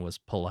invitation was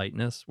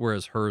politeness,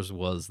 whereas hers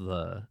was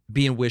the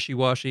being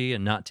wishy-washy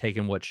and not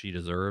taking what she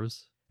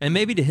deserves. And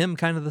maybe to him,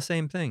 kind of the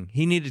same thing.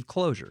 He needed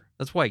closure.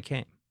 That's why he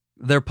came.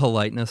 Their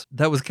politeness,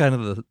 that was kind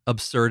of the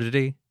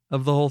absurdity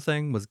of the whole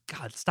thing, was,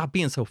 God, stop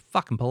being so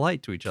fucking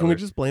polite to each other. Can we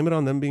just blame it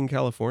on them being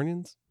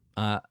Californians?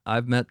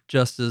 I've met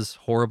just as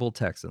horrible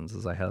Texans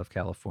as I have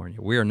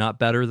California. We are not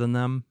better than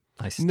them.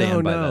 I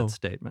stand by that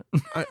statement.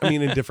 I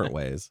mean, in different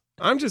ways.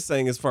 I'm just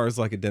saying, as far as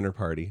like a dinner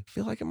party, I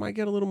feel like it might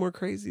get a little more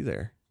crazy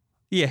there.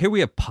 Yeah, here we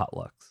have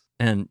potlucks,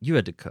 and you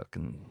had to cook,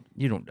 and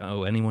you don't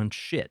owe anyone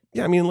shit.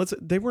 Yeah, I mean,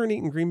 they weren't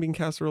eating green bean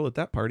casserole at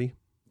that party.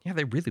 Yeah,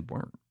 they really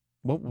weren't.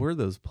 What were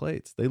those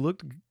plates? They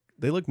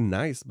looked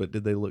nice, but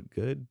did they look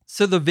good?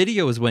 So the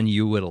video is when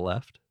you would have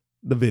left?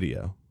 The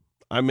video.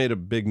 I made a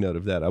big note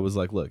of that. I was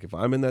like, look, if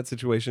I'm in that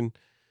situation,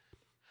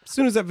 as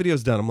soon as that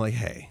video's done, I'm like,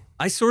 hey.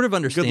 I sort of Good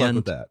luck understand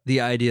with that. the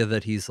idea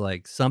that he's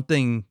like,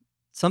 something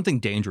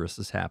dangerous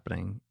is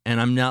happening, and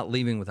I'm not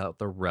leaving without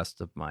the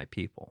rest of my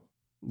people.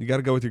 You got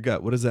to go with your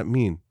gut. What does that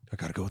mean? I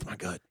got to go with my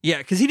gut. Yeah,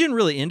 because he didn't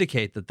really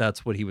indicate that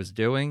that's what he was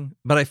doing,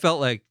 but I felt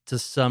like to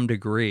some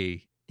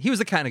degree, he was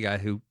the kind of guy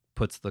who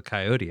puts the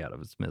coyote out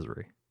of its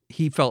misery.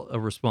 He felt a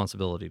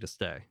responsibility to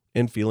stay.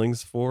 And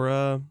feelings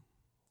for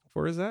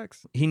his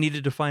ex. He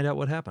needed to find out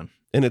what happened.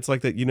 And it's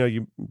like that,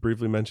 you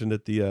briefly mentioned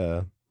at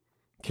the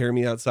Carry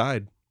Me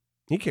Outside.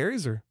 He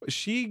carries her.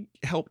 She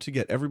helped to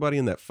get everybody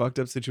in that fucked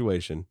up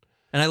situation.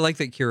 And I like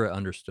that Kira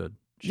understood.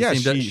 She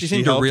She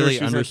seemed to helped her. really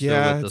She was understand like,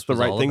 yeah, what this it's the was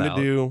right all thing about.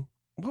 to do.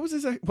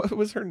 What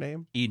was her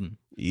name? Eden.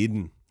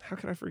 Eden. How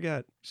could I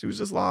forget? She was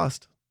just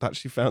lost. Thought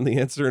she found the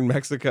answer in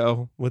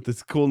Mexico with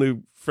this cool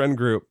new friend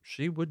group.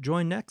 She would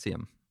join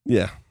NXIVM.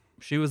 Yeah.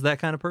 She was that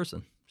kind of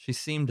person. She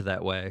seemed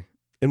that way.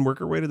 And work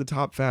her way to the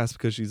top fast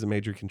because she's a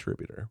major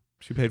contributor.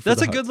 She paid for That's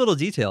the a good huts. little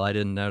detail I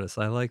didn't notice.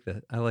 I like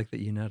that. I like that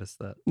you noticed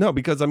that. No,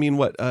 because I mean,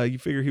 what? You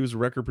figure he was a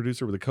record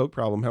producer with a coke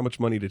problem. How much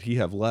money did he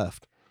have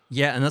left?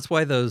 Yeah, and that's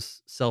why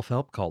those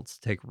self-help cults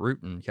take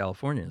root in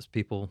California, is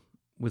people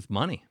with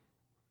money.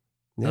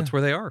 That's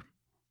where they are.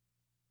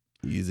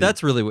 Easy.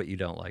 That's really what you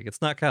don't like.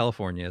 It's not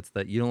California. It's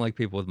that you don't like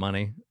people with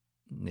money.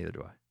 Neither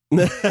do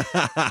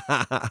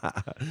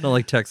I. Don't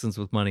like Texans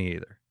with money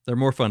either. They're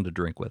more fun to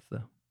drink with,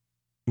 though.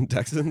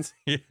 Texans.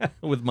 Yeah,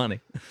 with money.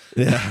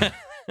 Yeah.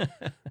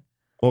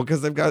 Well,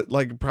 because they've got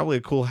like probably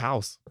a cool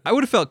house. I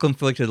would have felt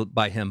conflicted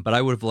by him, but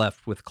I would have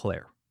left with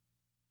Claire.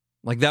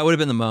 Like that would have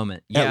been the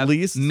moment. Yeah, At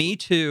least. Me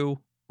Too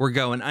we're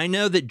going. I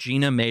know that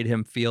Gina made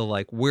him feel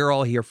like we're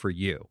all here for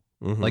you.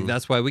 Mhm. Like,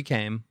 that's why we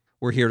came.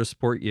 We're here to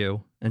support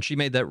you. And she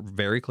made that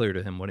very clear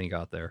to him when he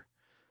got there.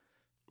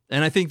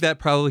 And I think that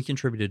probably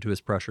contributed to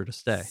his pressure to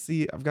stay.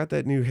 See, I've got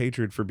that new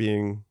hatred for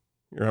being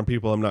around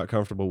people I'm not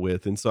comfortable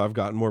with. And so I've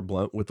gotten more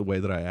blunt with the way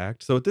that I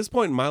act. So at this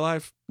point in my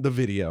life, the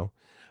video,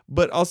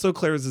 but also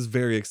Claire's is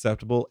very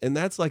acceptable. And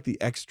that's like the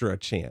extra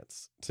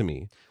chance to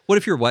me. What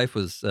if your wife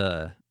was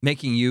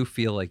making you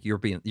feel like you're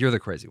the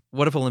crazy?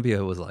 What if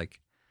Olympia was like,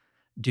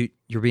 dude,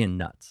 you're being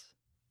nuts?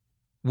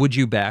 Would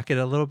you back it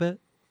a little bit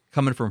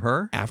coming from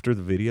her? After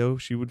the video,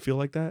 she would feel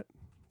like that.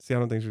 See, I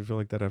don't think she would feel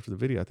like that after the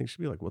video. I think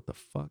she'd be like, what the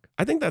fuck?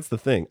 I think that's the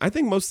thing. I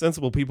think most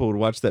sensible people would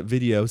watch that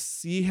video,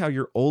 see how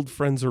your old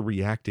friends are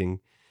reacting,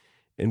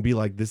 and be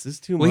like, this is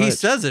too much. Well, he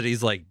says it.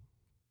 He's like,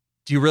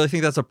 do you really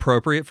think that's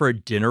appropriate for a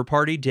dinner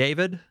party,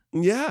 David?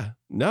 Yeah.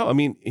 No, I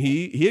mean,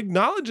 he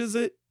acknowledges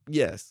it.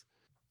 Yes.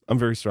 I'm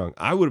very strong.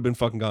 I would have been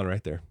fucking gone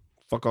right there.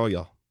 Fuck all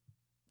y'all.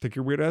 Take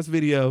your weird ass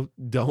video.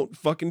 Don't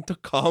fucking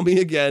call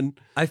me again.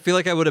 I feel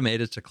like I would have made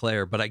it to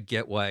Claire, but I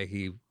get why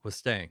he was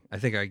staying. I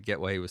think I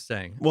get why he was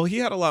staying. Well, he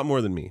had a lot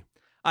more than me.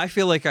 I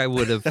feel like I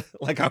would have.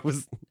 Like I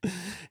was,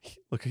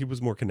 look, he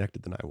was more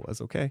connected than I was.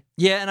 Okay.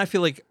 Yeah, and I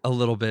feel like a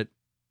little bit,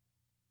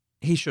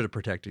 he should have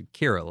protected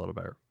Kira a little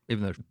better,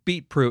 even though she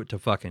beat Pruitt to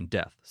fucking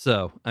death.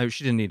 So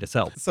she didn't need his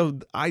help.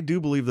 So I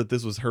do believe that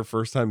this was her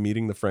first time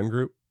meeting the friend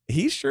group.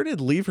 He sure did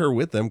leave her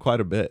with them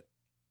quite a bit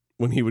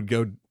when he would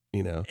go,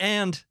 you know.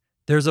 And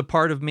there's a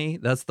part of me,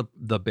 that's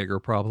the bigger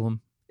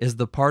problem, is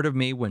the part of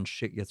me when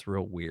shit gets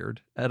real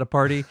weird at a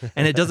party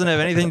and it doesn't have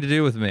anything to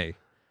do with me.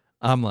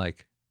 I'm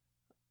like,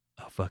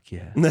 oh, fuck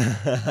yeah.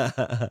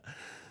 I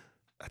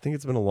think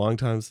it's been a long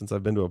time since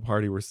I've been to a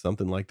party where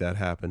something like that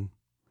happened.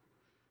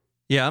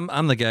 Yeah,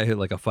 I'm the guy who,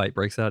 like, a fight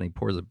breaks out and he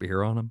pours a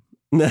beer on him,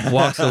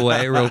 walks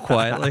away real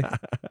quietly.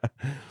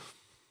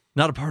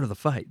 Not a part of the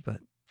fight,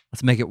 but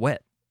let's make it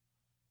wet.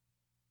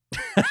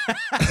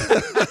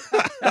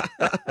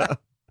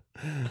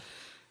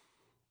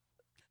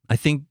 I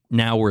think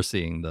now we're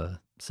seeing the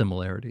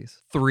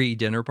similarities. 3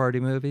 dinner party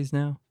movies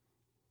now.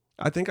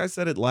 I think I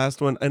said it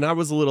last one, and I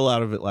was a little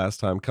out of it last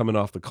time, coming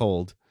off the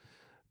cold.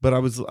 But I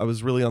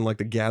was really on like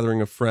the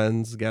gathering of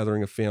friends,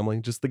 gathering of family,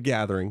 just the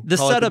gathering. The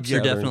Call it setups are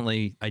gathering.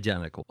 definitely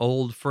identical.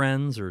 Old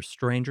friends or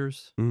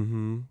strangers.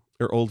 Mm-hmm.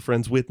 Or old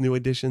friends with new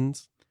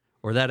additions.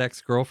 Or that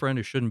ex-girlfriend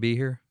who shouldn't be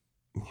here.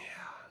 Yeah.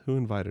 Who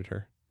invited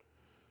her?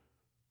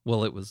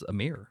 Well, it was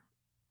Amir.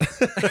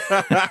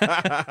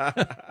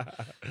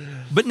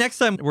 But next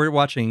time we're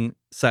watching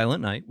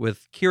Silent Night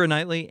with Keira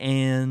Knightley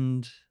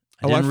and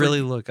I didn't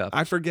really look up.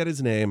 I forget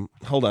his name.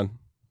 Hold on.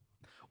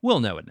 We'll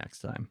know it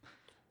next time.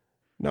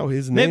 No,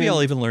 his name. Maybe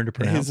I'll even learn to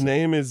pronounce His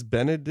name is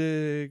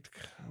Benedict.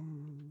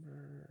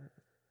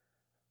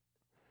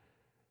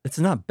 It's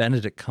not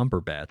Benedict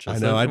Cumberbatch. I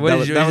know. That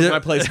was my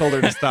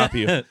placeholder to stop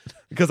you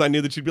because I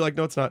knew that you'd be like,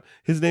 no, it's not.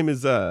 His name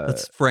is.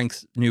 That's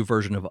Frank's new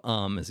version of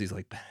as he's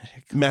like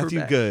Benedict Cumberbatch.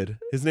 Matthew Good.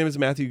 His name is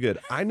Matthew Good.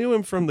 I knew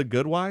him from The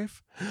Good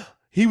Wife.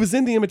 He was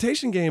in The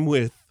Imitation Game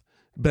with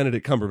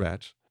Benedict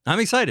Cumberbatch. I'm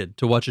excited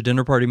to watch a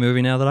dinner party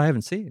movie now that I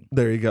haven't seen.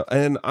 There you go.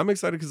 And I'm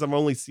excited because I've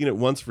only seen it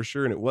once for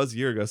sure, and it was a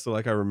year ago, so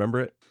like I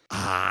remember it.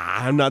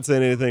 I'm not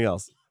saying anything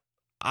else.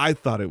 I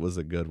thought it was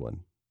a good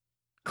one.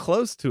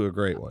 Close to a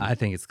great one. I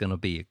think it's gonna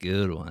be a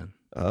good one.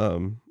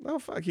 Oh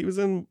fuck, he was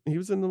in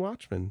The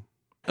Watchmen.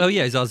 Oh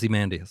yeah, he's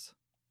Ozymandias.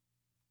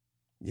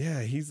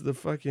 Yeah, he's the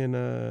fucking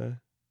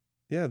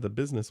the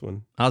business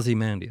one.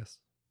 Ozymandias.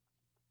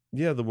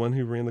 Yeah, the one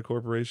who ran the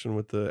corporation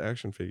with the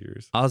action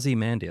figures.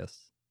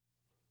 Ozymandias.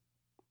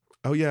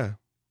 Oh yeah,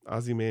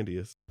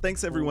 Ozymandias.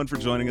 Thanks everyone for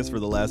joining us for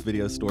the Last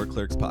Video Store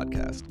Clerks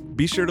podcast.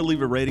 Be sure to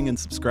leave a rating and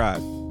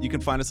subscribe. You can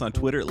find us on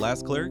Twitter at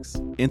Last Clerks,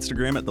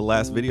 Instagram at The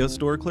Last Video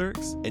Store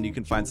Clerks, and you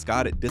can find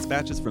Scott at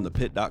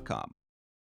dispatchesfromthepit.com.